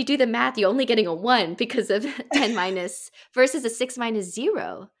some ways, when you do the math, you're only getting a 1 because of 10 minus versus a 6 minus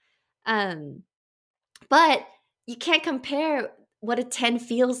 0. Um, but you can't compare what a 10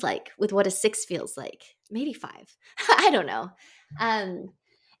 feels like with what a 6 feels like. Maybe 5. I don't know. Um,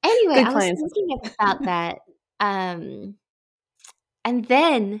 anyway, Good I was client thinking system. about that. Um, and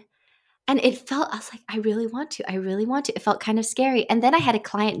then, and it felt, I was like, I really want to. I really want to. It felt kind of scary. And then I had a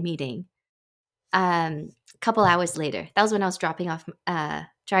client meeting a couple hours later. That was when I was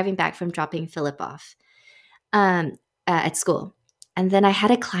driving back from dropping Philip off um, at school. And then I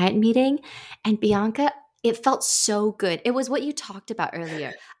had a client meeting, and Bianca, it felt so good. It was what you talked about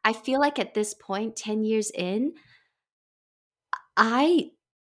earlier. I feel like at this point, 10 years in, I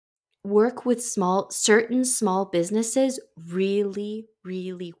work with certain small businesses really,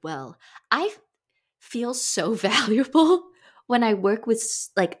 really well. I feel so valuable when I work with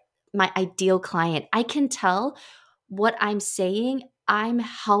like my ideal client. I can tell what I'm saying, I'm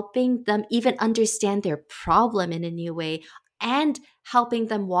helping them even understand their problem in a new way and helping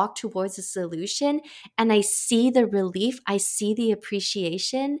them walk towards a solution. And I see the relief, I see the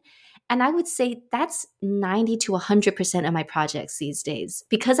appreciation. And I would say that's 90 to 100% of my projects these days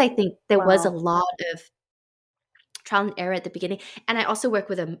because I think there was a Wow. lot of trial and error at the beginning. And I also work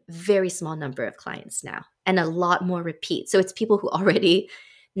with a very small number of clients now and a lot more repeat. So it's people who already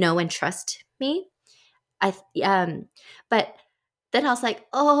know and trust me. I but then I was like,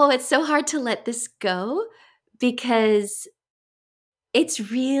 "Oh, it's so hard to let this go because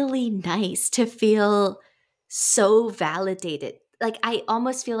it's really nice to feel so validated." Like I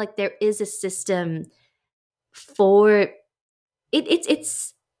almost feel like there is a system for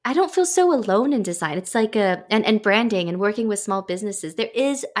it's I don't feel so alone in design. It's like and branding and working with small businesses. There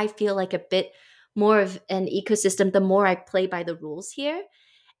is, I feel like, a bit more of an ecosystem the more I play by the rules here.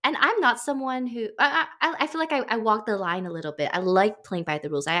 And I'm not someone who I feel like I walk the line a little bit. I like playing by the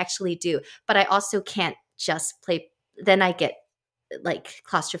rules. I actually do. But I also can't just play. Then I get like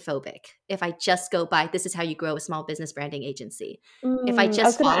claustrophobic if I just go by this is how you grow a small business branding agency. If I I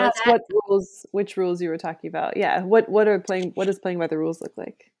was just gonna follow ask that, which rules you were talking about. Yeah, what does playing by the rules look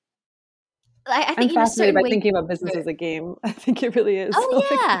like? I I'm think fascinated certain by ways. thinking about business as a game. I think it really is. So, Oh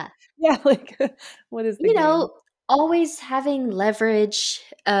like, yeah, yeah, like, what is the you game? know, always having leverage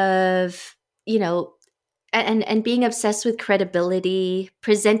of, you know, and being obsessed with credibility,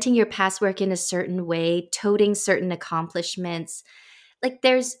 presenting your past work in a certain way, toting certain accomplishments. Like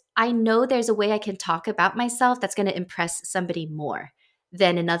I know there's a way I can talk about myself that's going to impress somebody more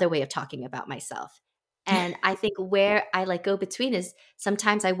than another way of talking about myself. And I think where I like go between is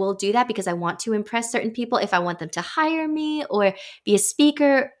sometimes I will do that because I want to impress certain people if I want them to hire me or be a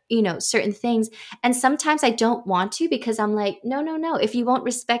speaker, certain things. And sometimes I don't want to because I'm like, no, no, no. If you won't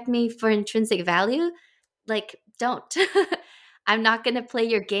respect me for intrinsic value, like don't. I'm not going to play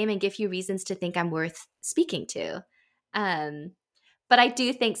your game and give you reasons to think I'm worth speaking to. Um, but I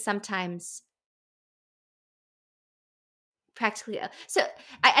do think sometimes practically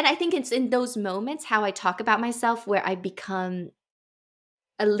and I think it's in those moments how I talk about myself where I become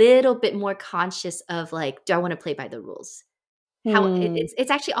a little bit more conscious of like, do I want to play by the rules? How Hmm.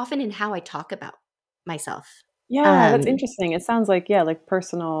 it's actually often in how I talk about myself. Yeah, that's Um, interesting. It sounds like, yeah, like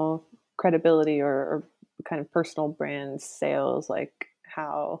personal credibility or kind of personal brand sales, like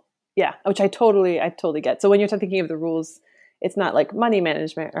how, yeah, which I totally get. So when you're thinking of the rules, it's not like money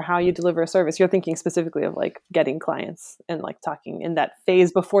management or how you deliver a service. You're thinking specifically of like getting clients and like talking in that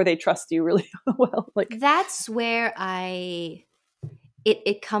phase before they trust you really well. Like, that's where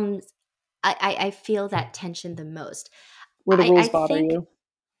it comes. I feel that tension the most. where the I rules bother think you.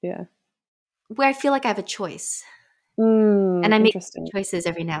 Yeah. where I feel like I have a choice. And Mm, I make interesting. choices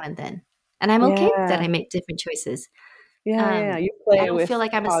every now and then. And I'm okay that Yeah. I make different choices. Yeah. Yeah. Um, You I play don't feel with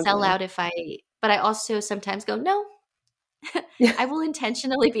like I'm a pausing. sellout but I also sometimes go, no, Yeah. I will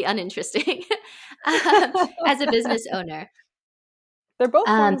intentionally be uninteresting as a business owner. They're both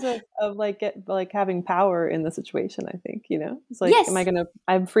Um, forms of like having power in the situation, I think, you know? It's like, am I yes, gonna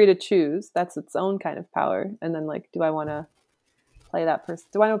I'm free to choose. That's its own kind of power. And then like, do I wanna play that person?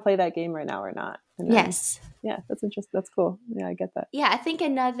 Do I want to play that game right now or not? And then yes. yeah, that's interesting. That's cool. Yeah, I get that. Yeah, I think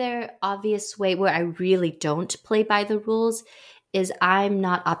another obvious way where I really don't play by the rules is I'm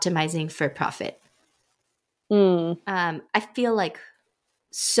not optimizing for profit. Mm, I feel like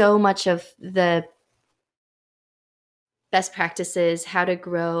so much of the best practices, how to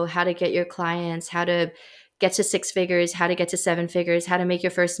grow, how to get your clients, how to get to six figures, how to get to seven figures, how to make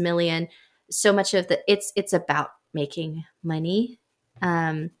your first million. So much of the it's about making money.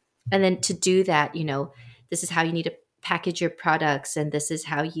 And then to do that, this is how you need to package your products, and this is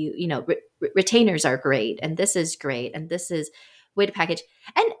how retainers are great, and this is great, and this is way to package.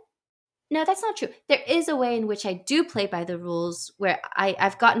 And no, that's not true. There is a way in which I do play by the rules where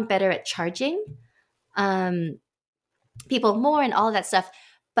I've gotten better at charging. Um, People more and all of that stuff.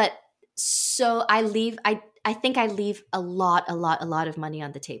 But so I think I leave a lot of money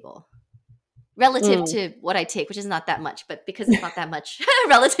on the table relative mm, to what I take, which is not that much, but because it's not that much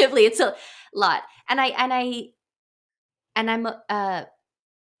relatively, it's a lot. And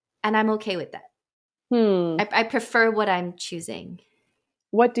I'm okay with that. hmm. I prefer what I'm choosing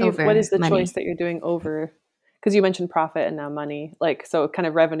What is over the choice money. that you're doing over? Because you mentioned profit and now money, like so kind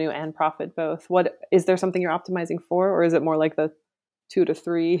of revenue and profit both. What is there something you're optimizing for, or is it more like the two to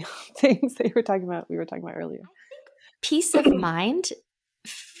three things that you were talking about? We were talking about earlier. Peace of mind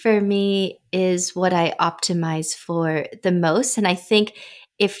for me is what I optimize for the most. And I think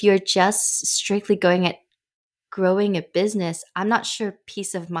if you're just strictly going at growing a business, I'm not sure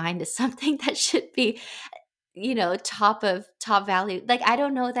peace of mind is something that should be, top value. Like, I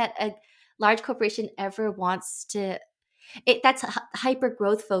don't know that a large corporation ever wants to, that's a hyper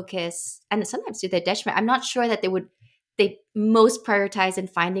growth focus, and sometimes to their detriment. I'm not sure that they most prioritize in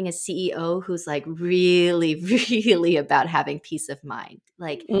finding a CEO who's like really, really about having peace of mind,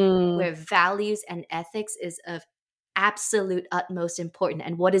 like Mm, where values and ethics is of absolute utmost important,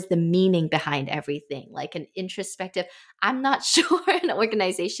 and what is the meaning behind everything, like an introspective. I'm not sure an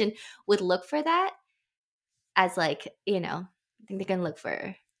organization would look for that as like, I think they can look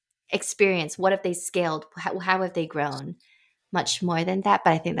for experience. What have they scaled? How have they grown? Much more than that,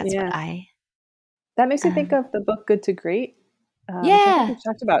 but I think that's what yeah. I That makes me think um of the book Good to Great, which I think yeah. we've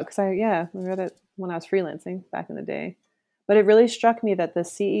talked about because I read it when I was freelancing back in the day. But it really struck me that the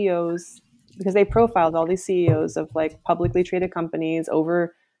CEOs, because they profiled all these CEOs of like publicly traded companies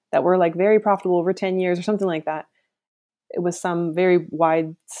over that were like very profitable over 10 years or something like that. It was some very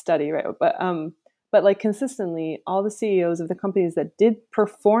wide study, right? But like consistently, all the CEOs of the companies that did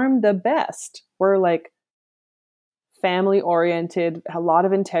perform the best were like family oriented, a lot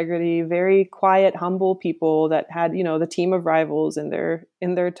of integrity, very quiet, humble people that had, the team of rivals in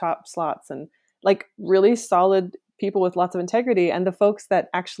their top slots and like really solid people with lots of integrity. And the folks that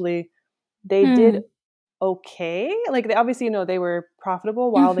actually they did Hmm. okay, like they obviously, they were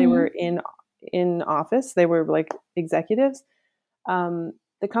profitable while they were Mhm. in office. They were like executives,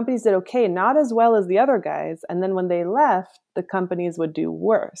 the companies did okay, not as well as the other guys. And then when they left, the companies would do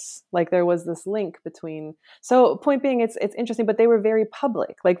worse. Like there was this link between. So point being, it's interesting, but they were very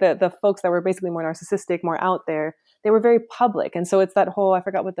public. Like the folks that were basically more narcissistic, more out there, they were very public. And so it's that whole, I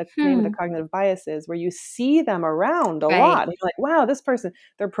forgot what the name of the Hmm. cognitive bias is, where you see them around a lot. Right. And you're like, wow, this person,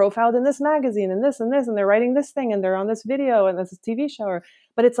 they're profiled in this magazine and this, and they're writing this thing and they're on this video and this TV show.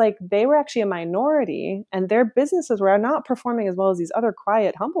 But it's like they were actually a minority and their businesses were not performing as well as these other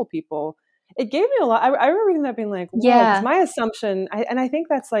quiet, humble people. It gave me a lot. I remember reading that being like, whoa, because Yeah. my assumption, and I think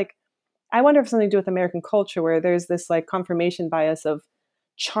that's like, I wonder if something to do with American culture where there's this like confirmation bias of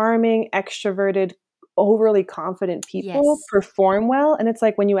charming, extroverted, overly confident people Yes. perform well. And it's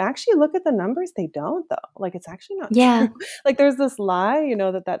like when you actually look at the numbers, they don't though. Like it's actually not true. Yeah. Like there's this lie,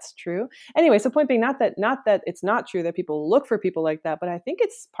 that that's true. Anyway, so point being, not that it's not true that people look for people like that, but I think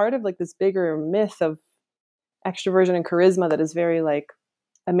it's part of like this bigger myth of extroversion and charisma that is very like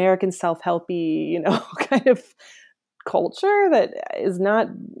American self-helpy, kind of culture that is not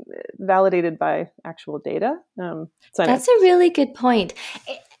validated by actual data. So anyway, That's a really good point.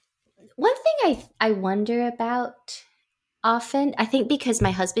 Eh, One thing I wonder about often, I think because my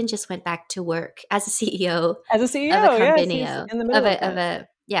husband just went back to work as a CEO as a of a CEO, yes, company, he's in the middle of of that. a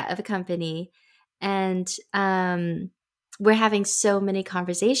yeah, of a company. And we're having so many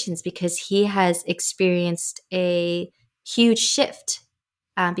conversations because he has experienced a huge shift,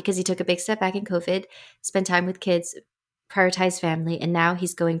 because he took a big step back in COVID, spent time with kids, prioritized family, and now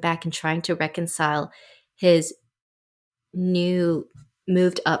he's going back and trying to reconcile his new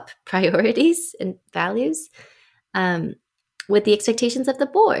moved up priorities and values, um, with the expectations of the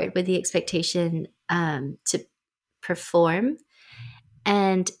board, with the expectation to perform,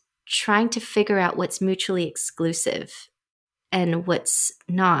 and trying to figure out what's mutually exclusive and what's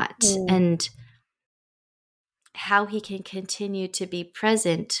not, Mm, and how he can continue to be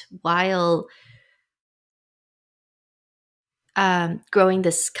present while growing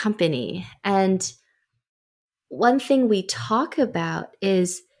this company. And one thing we talk about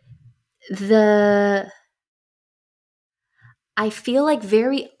is the I feel like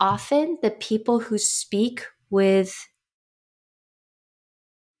very often the people who speak with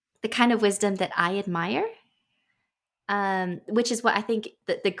the kind of wisdom that I admire, which is what I think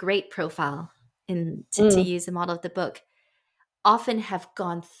the great profile to mm, use the model of the book, often have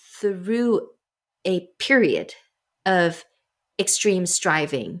gone through a period of extreme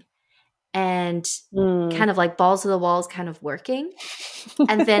striving and mm. kind of like balls to the walls kind of working,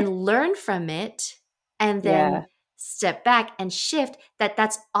 and then learn from it, and then Yeah. step back and shift,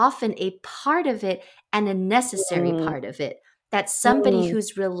 that's often a part of it and a necessary Mm, part of it, that somebody mm,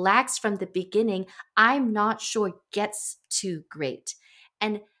 who's relaxed from the beginning, I'm not sure gets to great.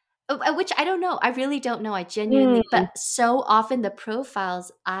 And which I don't know, I really don't know, I genuinely, mm. but so often the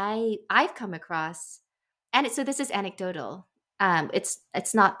profiles I've come across, and so this is anecdotal,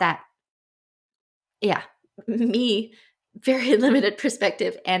 it's not that, yeah, me, very limited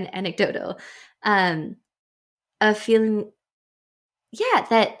perspective and anecdotal, um of feeling, yeah,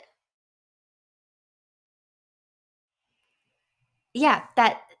 that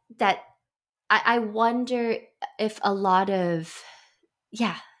that I wonder if a lot of,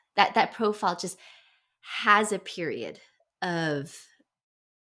 yeah, that profile just has a period of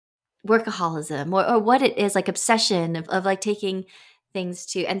workaholism, or what it is, like obsession of like taking things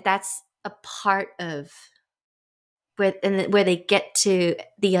to, and that's a part of where they get to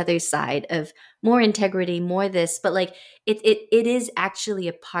the other side of more integrity, more this, but like it is actually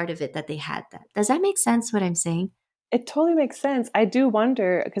a part of it that they had that. Does that make sense what I'm saying? It totally makes sense. I do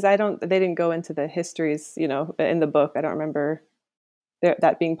wonder because they didn't go into the histories, in the book. I don't remember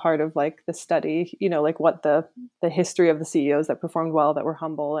that being part of like the study, like what the history of the CEOs that performed well, that were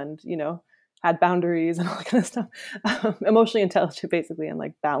humble and, had boundaries and all that kind of stuff, emotionally intelligent, basically, and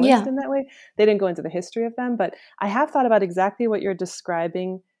like balanced Yeah. in that way. They didn't go into the history of them, but I have thought about exactly what you're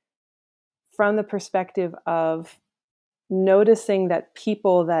describing from the perspective of noticing that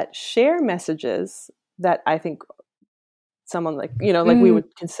people that share messages that I think someone like, like we Mm,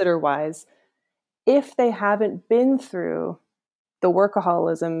 would consider wise, if they haven't been through the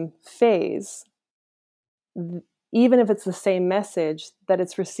workaholism phase, even if it's the same message, that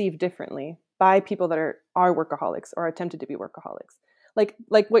it's received differently by people that are workaholics or attempted to be workaholics. Like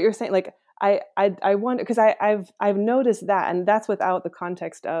what you're saying, like I wonder, because I've noticed that, and that's without the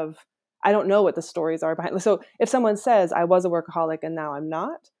context of, I don't know what the stories are behind. So if someone says I was a workaholic and now I'm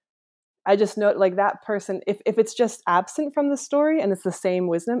not, I just know, like, that person, if it's just absent from the story and it's the same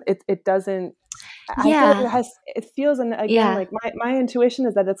wisdom, it doesn't. I feel like yeah. it feels, and again, Yeah. like my intuition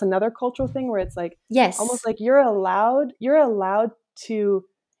is that it's another cultural thing where it's like almost Yes. like you're allowed to,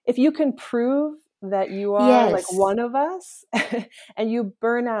 if you can prove that you are like Yes. one of us, and you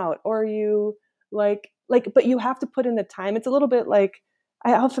burn out, or you but you have to put in the time. It's a little bit like,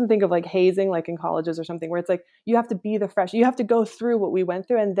 I often think of like hazing, like in colleges or something, where it's like you have to be the fresh, you have to go through what we went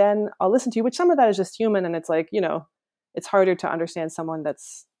through, and then I'll listen to you. Which some of that is just human, and it's like, it's harder to understand someone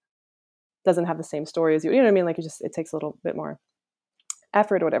that's doesn't have the same story as you. You know what I mean? Like it takes a little bit more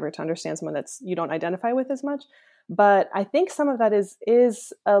effort or whatever to understand someone that's you don't identify with as much. But I think some of that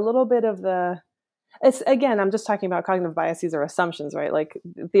is a little bit of the, it's, again, I'm just talking about cognitive biases or assumptions, right? Like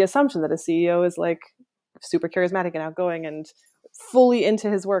the assumption that a CEO is like super charismatic and outgoing and fully into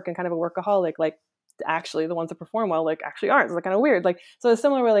his work and kind of a workaholic, like actually the ones that perform well like actually aren't. It's like kind of weird. Like, so it's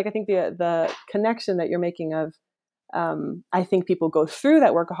similar way, like I think the connection that you're making of, I think people go through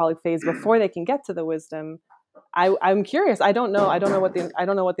that workaholic phase before they can get to the wisdom. I'm curious. I don't know what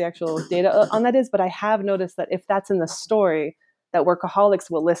the actual data on that is, but I have noticed that if that's in the story, that workaholics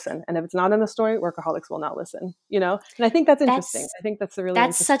will listen, and if it's not in the story, workaholics will not listen. And I think that's interesting. That's I think that's a really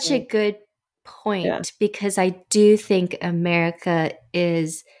that's such a interesting. good Yeah. point, because I do think America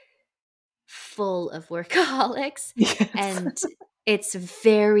is full of workaholics, Yes. and it's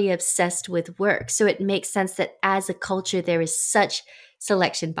very obsessed with work. So it makes sense that as a culture there is such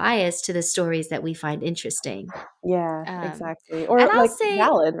selection bias to the stories that we find interesting. Yeah, Um, exactly. and Or I'll like say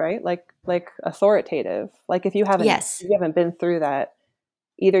valid, right? Like authoritative. Like if you haven't yes. if you haven't been through that,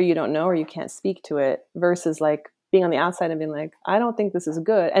 either you don't know or you can't speak to it, versus like being on the outside and being like, I don't think this is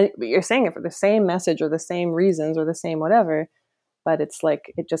good. And you're saying it for the same message or the same reasons or the same whatever, but it's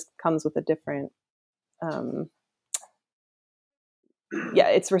like it just comes with a different, um yeah,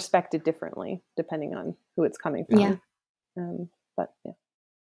 it's respected differently depending on who it's coming Yeah. from. But yeah,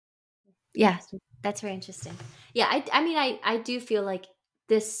 Yeah. interesting. That's very interesting. Yeah. I mean, I do feel like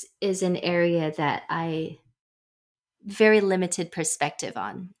this is an area that I very limited perspective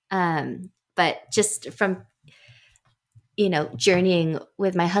on. But just from, journeying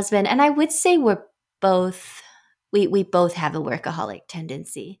with my husband, and I would say we both have a workaholic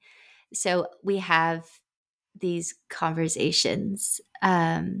tendency. So we have these conversations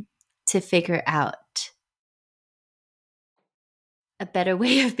to figure out a better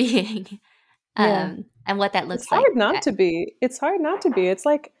way of being, Yeah, and what that it's looks like. hard not to be. It's hard not to be. It's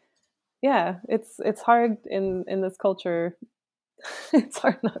like, yeah, it's hard in this culture. It's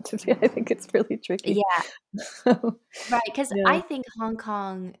hard not to be. I think it's really tricky. Yeah, right. Because Yeah. I think Hong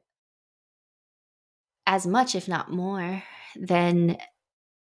Kong, as much, if not more, than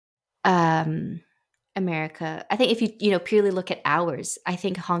um, America. I think if you purely look at hours, I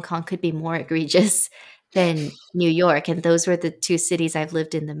think Hong Kong could be more egregious than New York, and those were the two cities I've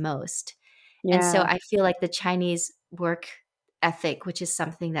lived in the most. And so Yeah. I feel like the Chinese work ethic, which is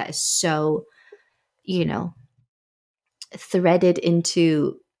something that is so, you know, threaded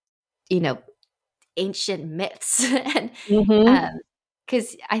into, you know, ancient myths. And Mhm.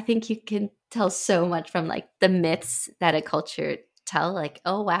 because I think you can tell so much from like the myths that a culture tell, like,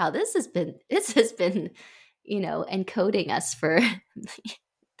 oh wow, this has been, encoding us for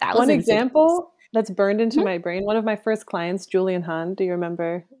One thousands of years. example that's burned into Mhm. my brain, one of my first clients, Julian Hahn, do you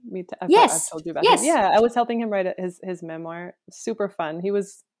remember me? I've Yes, told you about him. yes, Yeah, I was helping him write his memoir. Super fun. He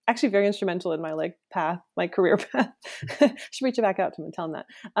was actually very instrumental in my path, my career path. Should reach back out to him and tell him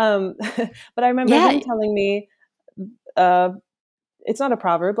that. But I remember him yeah, telling me, uh, it's not a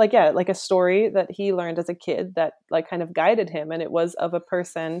proverb, like, yeah, like a story that he learned as a kid that like kind of guided him, and it was of a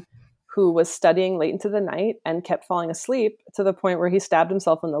person who was studying late into the night and kept falling asleep to the point where he stabbed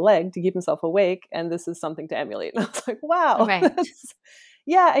himself in the leg to keep himself awake, and this is something to emulate. And I was like, wow, right,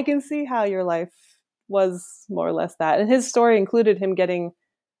 yeah, I can see how your life was more or less that. And his story included him getting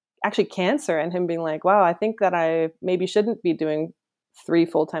actually cancer and him being like, wow, I think that I maybe shouldn't be doing three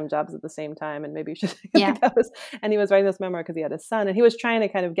full-time jobs at the same time, and maybe you should yeah, like that was. And he was writing this memoir because he had a son, and he was trying to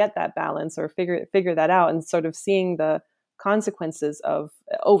kind of get that balance or figure that out, and sort of seeing the consequences of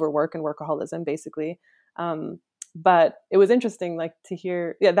overwork and workaholism basically. um, but it was interesting like to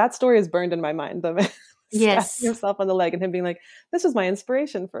hear, yeah, that story is burned in my mind, the stabbing yes. himself on the leg and him being like, this was my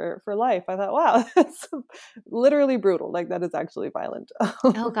inspiration for life. I thought, wow, that's literally brutal. Like that is actually violent.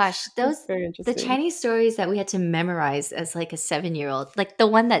 Oh gosh, It's those very the interesting. Chinese stories that we had to memorize as like a 7-year-old, like the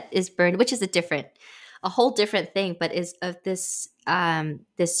one that is burned, which is a whole different thing, but is of this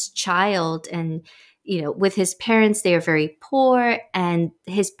child, and with his parents, they are very poor, and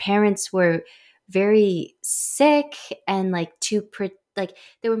his parents were very sick, and like like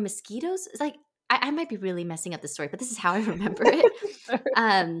there were mosquitoes. It's like I might be really messing up the story, but this is how I remember it.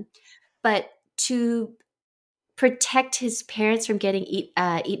 Um, but to protect his parents from getting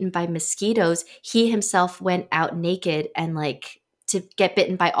eaten by mosquitoes, he himself went out naked and like to get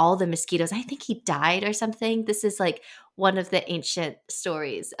bitten by all the mosquitoes. I think he died or something. This is like one of the ancient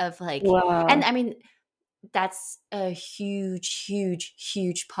stories of like, and Wow. I mean, that's a huge, huge,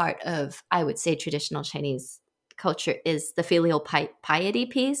 huge part of, I would say, traditional Chinese culture is the filial piety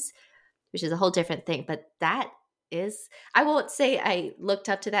piece, which is a whole different thing. But that is, I won't say I looked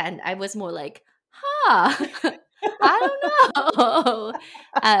up to that, and I was more like, huh, I don't know.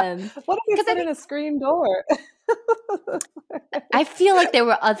 What if you Because I put in think a screen door? I feel like there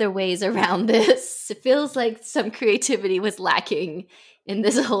were other ways around this. It feels like some creativity was lacking in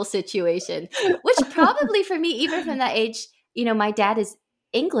this whole situation, which probably for me, even from that age, my dad is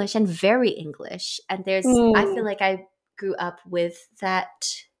English and very English. And I feel Mm, like I grew up with that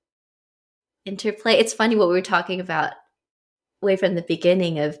interplay. It's funny what we were talking about way from the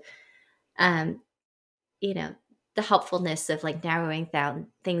beginning of, um, you know, the helpfulness of like narrowing down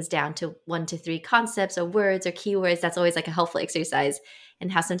things down to 1 to 3 concepts or words or keywords. That's always like a helpful exercise,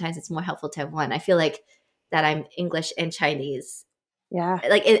 and how sometimes it's more helpful to have one. I feel like that I'm English and Chinese, yeah,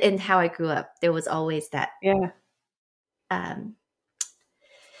 like in how I grew up, there was always that yeah, um,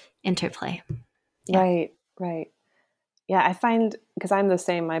 interplay. Yeah. right, right. Yeah, I find because I'm the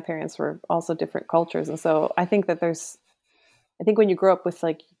same, my parents were also different cultures. And so I think when you grow up with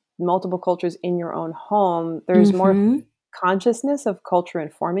like multiple cultures in your own home, there's more Mm-hmm. consciousness of culture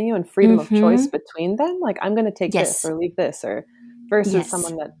informing you and freedom of choice Mm-hmm. between them. Like, I'm going to take this Yes. or leave this, or versus Yes.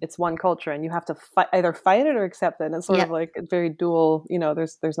 someone that it's one culture and you have to either fight it or accept it. And it's sort of Yep. like a very dual,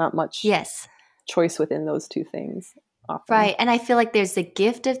 there's not much Yes. choice within those two things often. Right. And I feel like there's the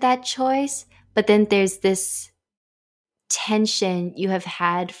gift of that choice, but then there's this intention you have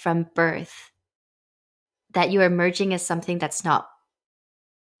had from birth that you are merging as something that's not,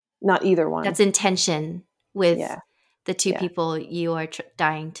 Not either one. that's intention with Yeah. the two Yeah. people you are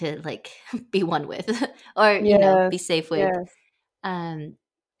dying to like be one with or be Yes. safe with. Yes. um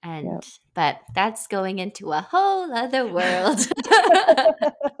Yeah. and but that's going into a whole other world.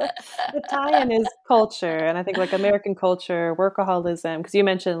 The tie-in is culture, and I think like American culture, workaholism, because you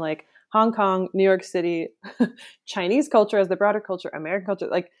mentioned like Hong Kong, New York City, Chinese culture as the broader culture, American culture,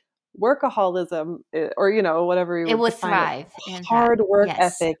 like workaholism, or whatever you It would would define it, thrive in that. hard work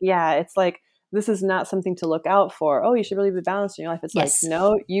Yes. ethic. Yeah, it's like this is not something to look out for. Oh, you should really be balanced in your life. It's like, Yes.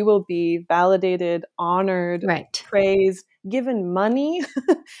 no, you will be validated, honored, Right. praised, given money,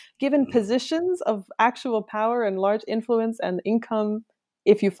 given positions of actual power and large influence and income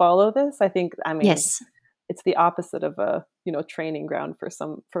if you follow this. I think, I mean, Yes. it's the opposite of a training ground for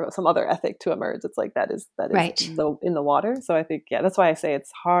some other ethic to emerge. It's like that is Right. in the water. So I think, yeah, that's why I say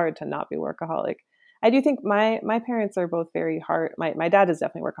it's hard to not be workaholic. I do think my parents are both very hard. My dad is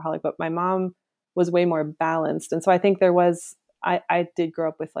definitely workaholic, but my mom was way more balanced, and so I think there was, I did grow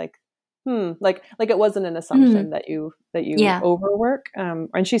up with like, like it wasn't an assumption Mhm. that you Yeah. overwork,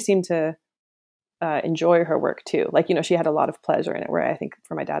 and she seemed to enjoy her work too. Like, she had a lot of pleasure in it, where I think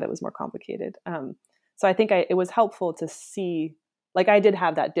for my dad, it was more complicated. So I think it was helpful to see, like, I did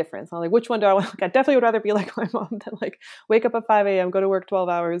have that difference. I'm like, which one do I want? Like, I definitely would rather be like my mom than like wake up at 5 a.m., go to work 12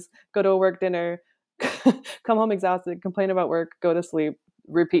 hours, go to a work dinner, come home exhausted, complain about work, go to sleep,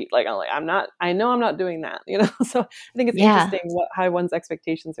 repeat. Like, I know I'm not doing that, So I think it's Yeah. interesting how one's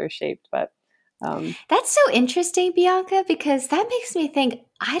expectations are shaped. But um, That's so interesting, Bianca, because that makes me think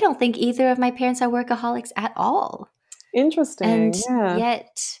I don't think either of my parents are workaholics at all. And interesting. Yeah.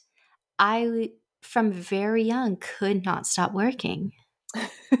 yet I, from very young, could not stop working.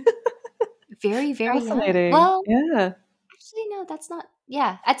 Very, very young. Fascinating. Well, Yeah. actually, no, that's not.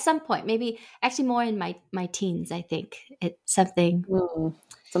 Yeah, at some point, maybe actually more in my teens. I think it's something. Mm,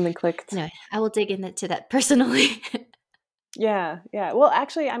 something clicked. Anyway, I will dig into that personally. Yeah, yeah. Well,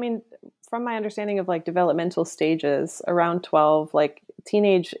 actually, I mean, from my understanding of like developmental stages, around 12, like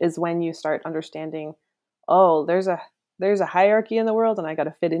teenage is when you start understanding, oh, there's a hierarchy in the world and I got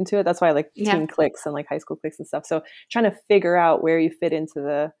to fit into it. That's why I like Yeah. teen cliques and like high school cliques and stuff. So trying to figure out where you fit into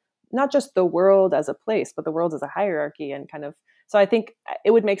the, not just the world as a place, but the world as a hierarchy, and kind of, so I think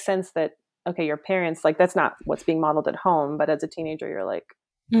it would make sense that, okay, your parents, like that's not what's being modeled at home, but as a teenager, you're like,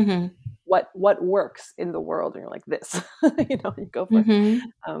 Mm-hmm. what works in the world, and you're like, this, you go for it.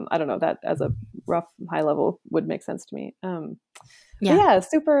 Mm-hmm. I don't know, that as a rough high level would make sense to me. But Yeah. yeah,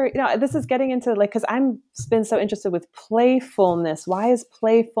 super, this is getting into like, because I'm been so interested with playfulness. Why is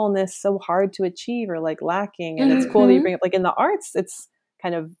playfulness so hard to achieve or like lacking? And it's cool that you Mm-hmm. bring up, like in the arts, it's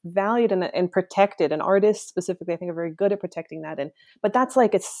kind of valued and protected, and artists specifically I think are very good at protecting that. And but that's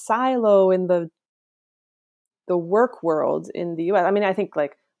like a silo in the work world in the US. I mean, I think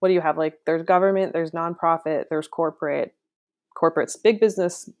like, what do you have? Like there's government, there's nonprofit, there's corporates, big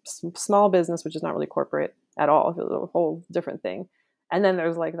business, small business, which is not really corporate at all. It's a whole different thing. And then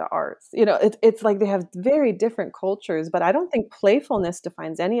there's like the arts. It's like they have very different cultures, but I don't think playfulness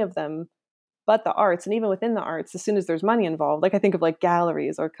defines any of them but the arts. And even within the arts, as soon as there's money involved, like I think of like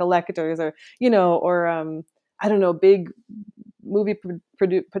galleries or collectors, or or I don't know, big movie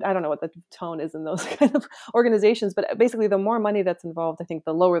produce. I don't know what the tone is in those kind of organizations, but basically, the more money that's involved, I think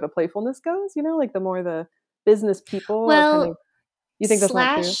the lower the playfulness goes. Like the more the business people are kind Well, of. You think that's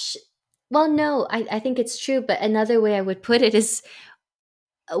not true? slash. Well, no, I think it's true. But another way I would put it is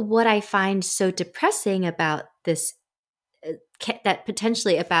what I find so depressing about this, that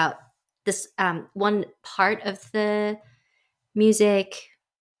potentially about this one part of the music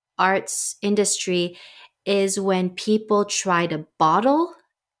arts industry is when people try to bottle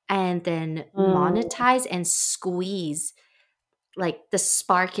and then Mm, monetize and squeeze like the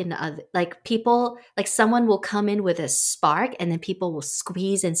spark in the other, like people, like someone will come in with a spark and then people will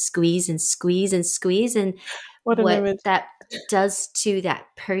squeeze and squeeze and squeeze and squeeze, and what an what image. that does to that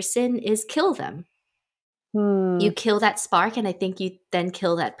person is kill them. You Hmm. kill that spark, and I think you then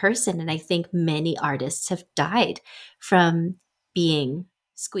kill that person, and I think many artists have died from being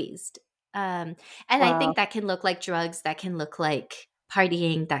squeezed. And I Wow. think that can look like drugs, that can look like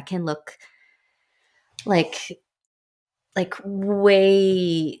partying, that can look like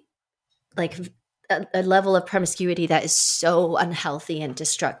way like a level of promiscuity that is so unhealthy and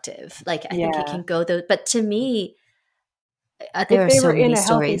destructive. Like I think it Yeah. can go though, but to me, there If are they were so in many a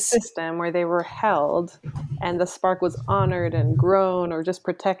healthy stories. system where they were held and the spark was honored and grown or just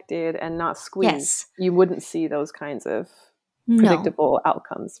protected and not squeezed, Yes. you wouldn't see those kinds of No. predictable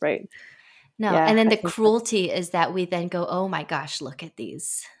outcomes, right? No. Yeah, And then I the think that's cruelty is that we then go, oh my gosh, look at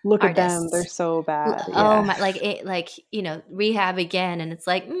these look at them, they're artists. so bad. Oh Yeah. my, like it, like, rehab again. And it's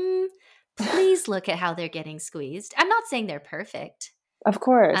like, please look at how they're getting squeezed. I'm not saying they're perfect. Of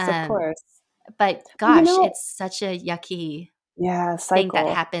course, of Um, course. but Well, gosh, it's such a yucky yeah, thing that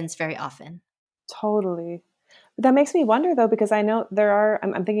cycle. happens very often. Totally. That makes me wonder though, because I know there are,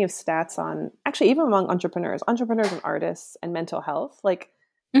 I'm thinking of stats on actually even among entrepreneurs and artists and mental health, like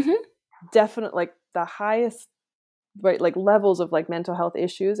Hmm. definite, like the highest, right, like levels of like mental health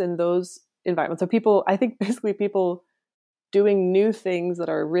issues in those environments. So people, I think basically people doing new things that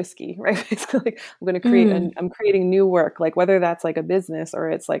are risky, right? Basically, like I'm going to create, and Mm. I'm creating new work, like whether that's like a business or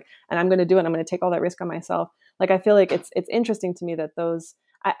it's like, and I'm going to do it. I'm going to take all that risk on myself. Like I feel like it's interesting to me that those,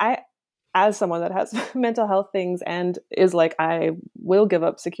 I as someone that has mental health things and is like, I will give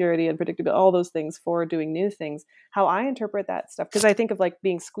up security and predictability, all those things for doing new things. How I interpret that stuff, because I think of like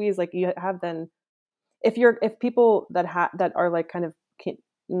being squeezed, like you have then if people that that are like kind of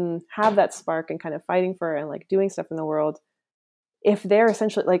have that spark and kind of fighting for and like doing stuff in the world, if they're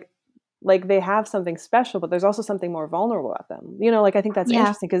essentially like they have something special, but there's also something more vulnerable at them. Like I think that's Yeah.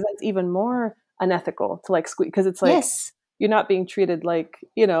 interesting because that's even more unethical to like squeeze, because it's like Yes. you're not being treated like,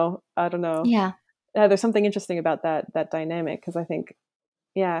 I don't know. Yeah. There's something interesting about that dynamic, because I think,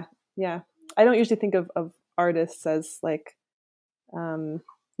 yeah, yeah. I don't usually think of artists as like um,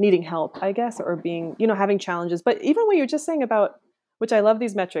 needing help, I guess, or being, having challenges. But even what you're just saying about, which I love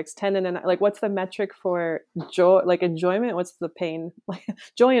these metrics, 10 and like, what's the metric for joy, like enjoyment? What's the pain, like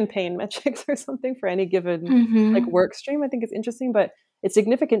joy and pain metrics or something for any given like Hmm. work stream? I think it's interesting, but it's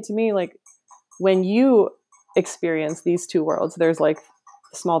significant to me. Like when you experience these two worlds, there's like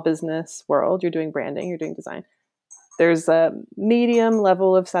the small business world, you're doing branding, you're doing design. There's a medium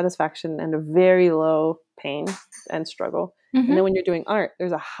level of satisfaction and a very low pain and struggle. And then Hmm. when you're doing art,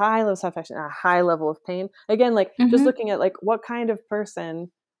 there's a high level of satisfaction and a high level of pain. Again, like just Hmm. looking at like what kind of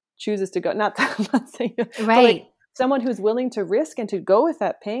person chooses to go, not that I'm not saying, but like Right. someone who's willing to risk and to go with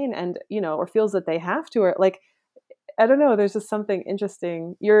that pain and, or feels that they have to, or like, I don't know. There's just something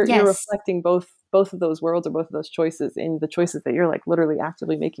interesting. You're Yes. reflecting both of those worlds or both of those choices in the choices that you're like literally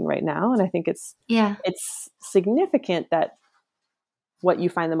actively making right now. And I think Yeah. it's significant that what you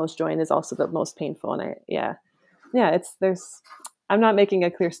find the most joy in is also the most painful. And it's there's. I'm not making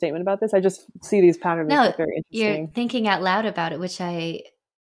a clear statement about this. I just see these patterns as No, like very you're interesting. thinking out loud about it, which I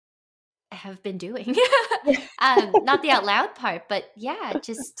have been doing. Yeah, Not the out loud part, but yeah,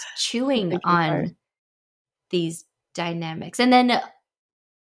 just the chewing thinking part. on these dynamics. And then,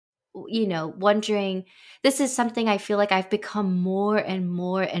 wondering, this is something I feel like I've become more and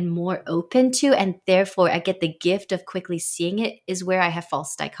more and more open to. And therefore, I get the gift of quickly seeing it is where I have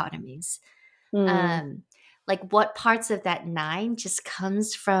false dichotomies. Mm, Um, like what parts of that nine just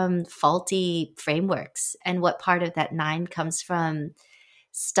comes from faulty frameworks, and what part of that nine comes from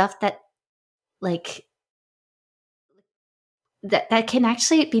stuff that like that can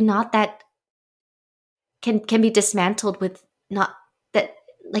actually be not that can be dismantled with not that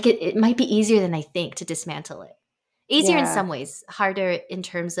like it might be easier than I think to dismantle it. Easier in yeah. some ways, harder in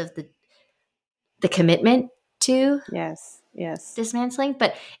terms of the commitment to Yes. Yes. dismantling,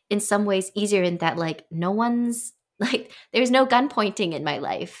 but in some ways easier in that like no one's like there's no gun pointing in my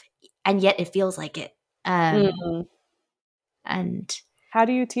life, and yet it feels like it. Um Mm. and How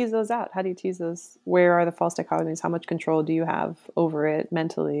do you tease those out? How do you tease those? Where are the false dichotomies? How much control do you have over it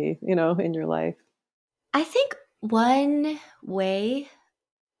mentally, in your life? I think one way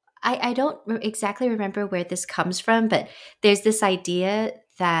I don't exactly remember where this comes from, but there's this idea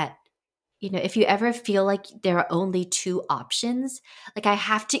that, if you ever feel like there are only two options, like I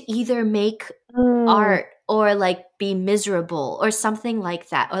have to either make Mm, art or like be miserable or something like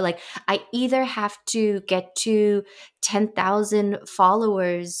that, or like I either have to get to 10,000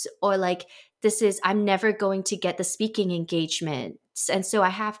 followers or like I'm never going to get the speaking engagements. And so I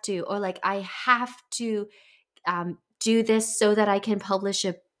have to, or like I have to do this so that I can publish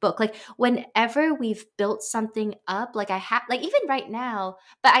a book. Like whenever we've built something up, like I have, like even right now,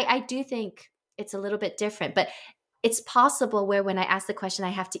 but I do think it's a little bit different. But it's possible where when I ask the question, I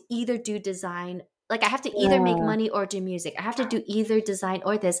have to either do design, like I have to either make yeah. money or do music. I have to do either design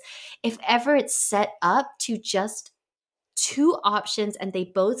or this. If ever it's set up to just two options and they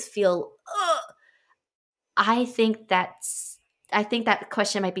both feel, ugh, I think I think that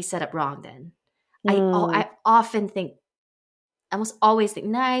question might be set up wrong then. Mm. I often think almost always think,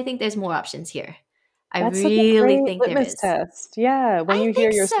 no, I think there's more options here. I That's such a really great think there litmus is. test. Yeah, when I you hear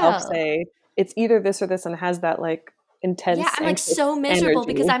think yourself so. say it's either this or this and has that like Yeah, intense, I'm like so anxious miserable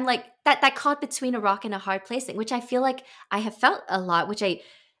because energy. I'm like that caught between a rock and a hard place thing, which I feel like I have felt a lot, which I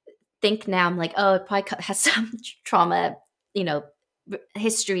think now, I'm like, oh, it probably has some trauma, you know,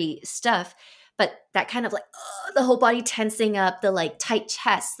 history stuff. But that kind of like, oh, the whole body tensing up, the like tight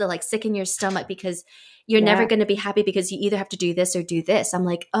chest, the like sick in your stomach because you're never Yeah. going to be happy because you either have to do this or do this. I'm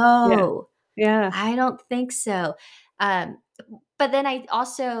like, Yeah. oh, Yeah. I don't think so. Um, but then I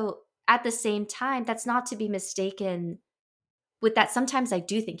also, at the same time, that's not to be mistaken with that. Sometimes I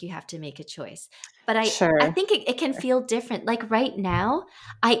do think you have to make a choice, but I Sure. think it can feel different. Like right now,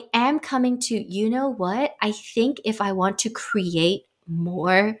 I am coming to, you know what? I think if I want to create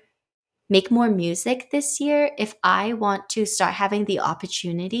more, make more music this year, if I want to start having the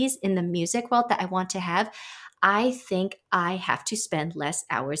opportunities in the music world that I want to have, I think I have to spend less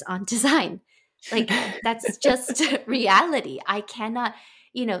hours on design. Like that's just reality. I cannot,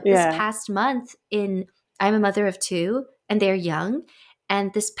 this Yeah. past month I'm a mother of two and they're young.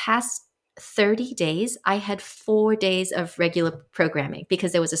 And this past 30 days, I had 4 days of regular programming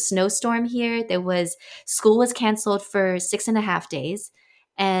because there was a snowstorm here. School was canceled for 6.5 days.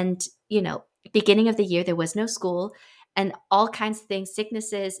 And, beginning of the year, there was no school and all kinds of things,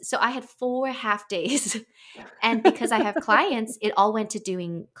 sicknesses. So I had 4 half days. And because I have clients, it all went to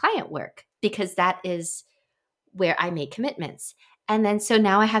doing client work because that is where I make commitments. And then so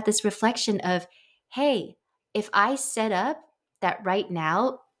now I have this reflection of, hey, if I set up that right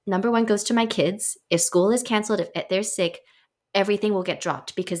now, number one goes to my kids. If school is canceled, if they're sick, everything will get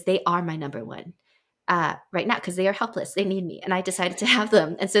dropped because they are my number one right now because they are helpless. They need me, and I decided to have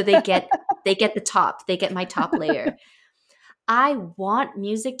them, and so they get the top. They get my top layer. I want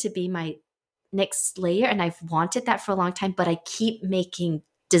music to be my next layer and I've wanted that for a long time, but I keep making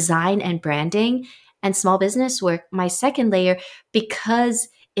design and branding and small business work my second layer because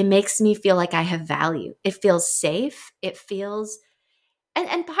it makes me feel like I have value. It feels safe. It feels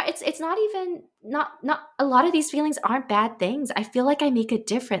it's not even not a lot of these feelings aren't bad things. I feel like I make a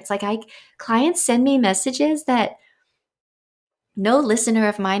difference. Like I clients send me messages that no listener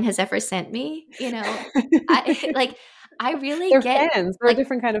of mine has ever sent me, I like I really They're get fans. They're a like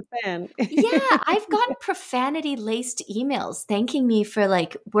different kind of fan. yeah, I've gotten profanity laced emails thanking me for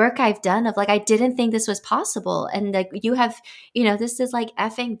like work I've done of like, I didn't think this was possible. And like, you have, this is like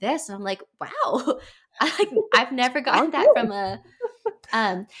effing this. And I'm like, wow, I've never gotten Sounds that good. from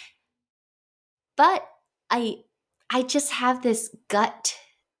um, but I just have this gut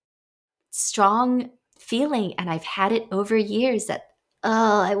strong feeling and I've had it over years that,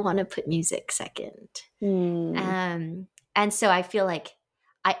 oh, I want to put music second. Hmm. Um, and so I feel like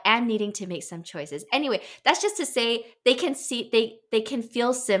I am needing to make some choices. Anyway, that's just to say they can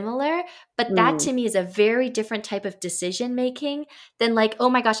feel similar, but that Hmm. to me is a very different type of decision making than like, oh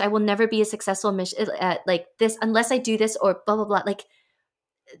my gosh, I will never be a successful mission like this unless I do this or blah blah blah. Like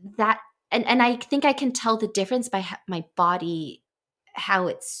that, and I think I can tell the difference by my body how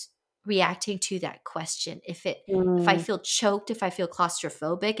it's reacting to that question. If I Hmm. feel choked, if I feel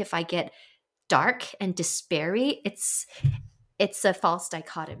claustrophobic, if I get dark and despairy, it's a false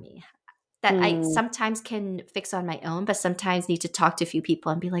dichotomy that I Hmm. sometimes can fix on my own, but sometimes need to talk to a few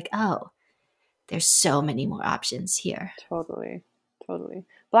people and be like, oh, there's so many more options here. Totally. Totally.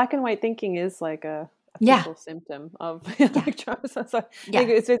 Black and white thinking is like a Yeah, official symptom of yeah, like trauma. So I think yeah,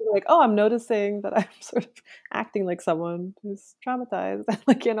 it's basically like, oh, I'm noticing that I'm sort of acting like someone who's traumatized and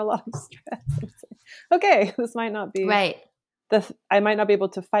like in a lot of stress. It's like, okay, this might not be right. I might not be able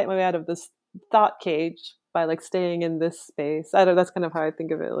to fight my way out of this thought cage by like staying in this space. I don't. That's kind of how I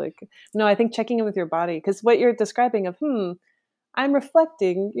think of it. Like, no, I think checking in with your body because what you're describing of, I'm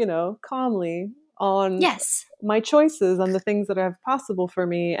reflecting, calmly on Yes, my choices, on the things that are possible for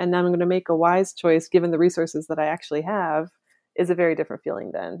me, and I'm going to make a wise choice given the resources that I actually have. Is a very different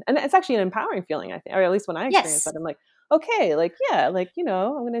feeling then, and it's actually an empowering feeling. I think, or at least when I experience yes, that, I'm like, okay, like yeah, like I'm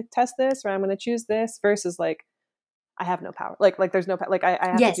going to test this or I'm going to choose this versus like I have no power. Like there's no like I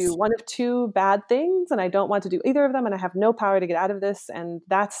have to do yes, one of two bad things, and I don't want to do either of them, and I have no power to get out of this. And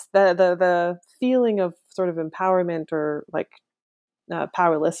that's the feeling of sort of empowerment or like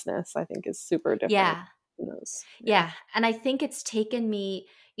powerlessness. I think is super different yeah, in those. Yeah, yeah. And I think it's taken me,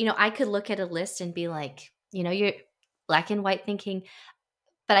 I could look at a list and be like, you're black and white thinking,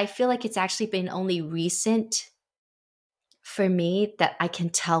 but I feel like it's actually been only recent for me that I can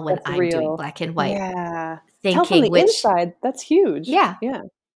tell when that's I'm doing real. black and white Yeah, tell from thinking, the which, inside. That's huge. yeah, Yeah,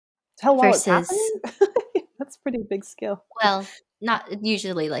 tell while it's versus, happening. That's a pretty big skill. well, not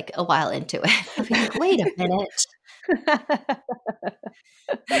usually like a while into it. I'll be like, wait a minute,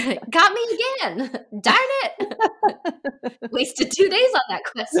 got me again. Darn it. Wasted 2 days on that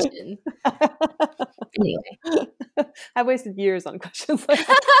question. Anyway. I've wasted years on questions like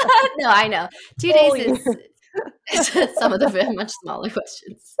that. No, I know. 2 days Whole is year. some of the much smaller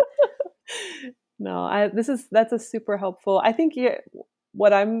questions. No, that's a super helpful. I think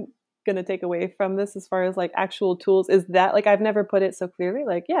what I'm gonna take away from this as far as like actual tools is that like I've never put it so clearly.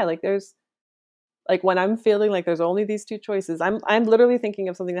 Like, yeah, like there's like when I'm feeling like there's only these two choices, I'm literally thinking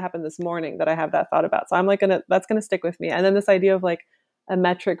of something that happened this morning that I have that thought about. So I'm like that's gonna stick with me. And then this idea of like a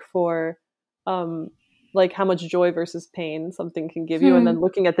metric for um like how much joy versus pain something can give you, and then Hmm.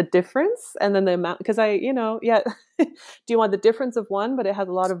 looking at the difference and then the amount, because yeah, do you want the difference of one but it has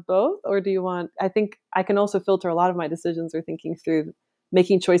a lot of both, or do you want, I think I can also filter a lot of my decisions or thinking through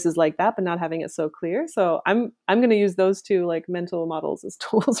making choices like that but not having it so clear. So I'm going to use those two like mental models as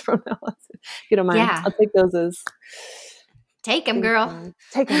tools from now on. If you don't mind, Yeah. I'll take those as Take them, things. girl.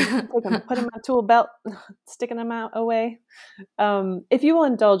 Take them, put them in my tool belt, sticking them out away. If you will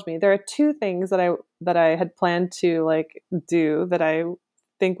indulge me, there are two things that I had planned to like do that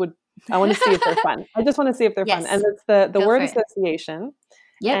think would I want to see if they're fun. I just want to see if they're fun, and Yes. it's the Go word for it. association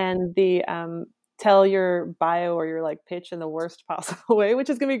Yep. and the tell your bio or your like pitch in the worst possible way,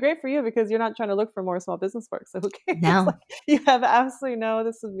 which is going to be great for you because you're not trying to look for more small business work. So who cares? Like No. you have absolutely no.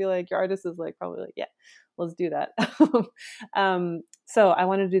 This would be like your artist is like probably like, yeah, let's do that. So I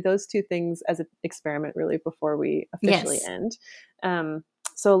want to do those two things as an experiment really before we officially Yes. end. Um,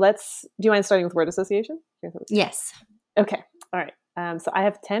 so do you mind starting with word association? Yes. Okay. All right. So I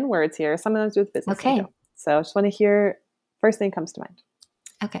have 10 words here. Some of them do with business. Some Okay. don't. So I just want to hear first thing comes to mind.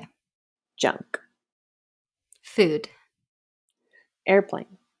 Okay. Junk, Food.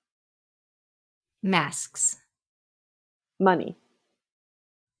 airplane, Masks. money,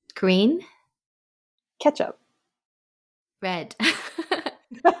 Green. ketchup, Red.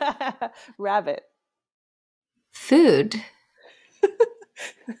 rabbit, Food.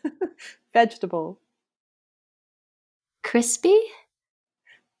 vegetable, Crispy.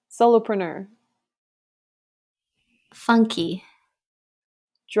 solopreneur, Funky.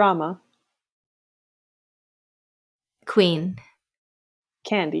 drama, Queen.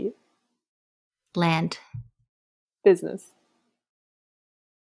 candy, Land. business.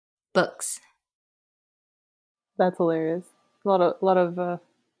 Books. That's hilarious. A lot of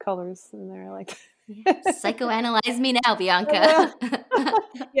colors in there. I like. Yeah. Psychoanalyze me now, Uh, Bianca.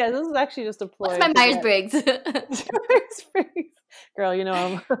 yeah, this is actually just a What's ploy my to Myers get. Briggs? Girl, I'm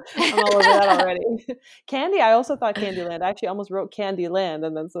all over that already. Candy, I also thought Candyland. I actually almost wrote Candyland,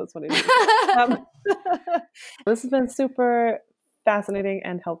 and then so it's funny that you said that. This has been super fascinating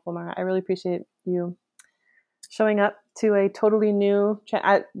and helpful, Mara. I really appreciate you showing up to a totally new.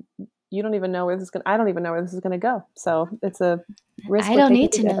 You don't even know where this is going. I don't even know where this is going to go. So it's a risk I we're don't taking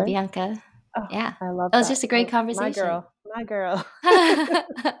need to know, together. Bianca. Oh, Yeah. I love It was that. just a great My conversation. girl, my girl.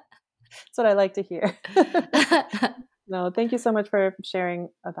 That's what I like to hear. No, thank you so much for sharing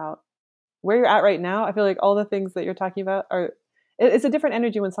about where you're at right now. I feel like all the things that you're talking about it's a different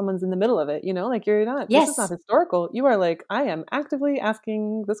energy when someone's in the middle of it, like you're not, this is not Yes. historical. You are like, I am actively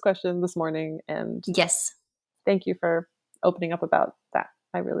asking this question this morning. And Yes. thank you for opening up about that.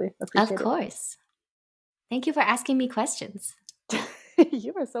 I really Of appreciate course. Thank you for asking me questions. it.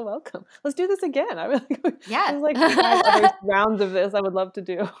 You are so welcome. Let's do this again. I really, Yeah. there's like 5 other rounds of this I would love to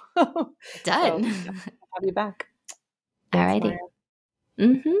do. So Done. yeah, I'll have you back. Thanks, Maya. Alrighty.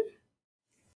 Mm-hmm.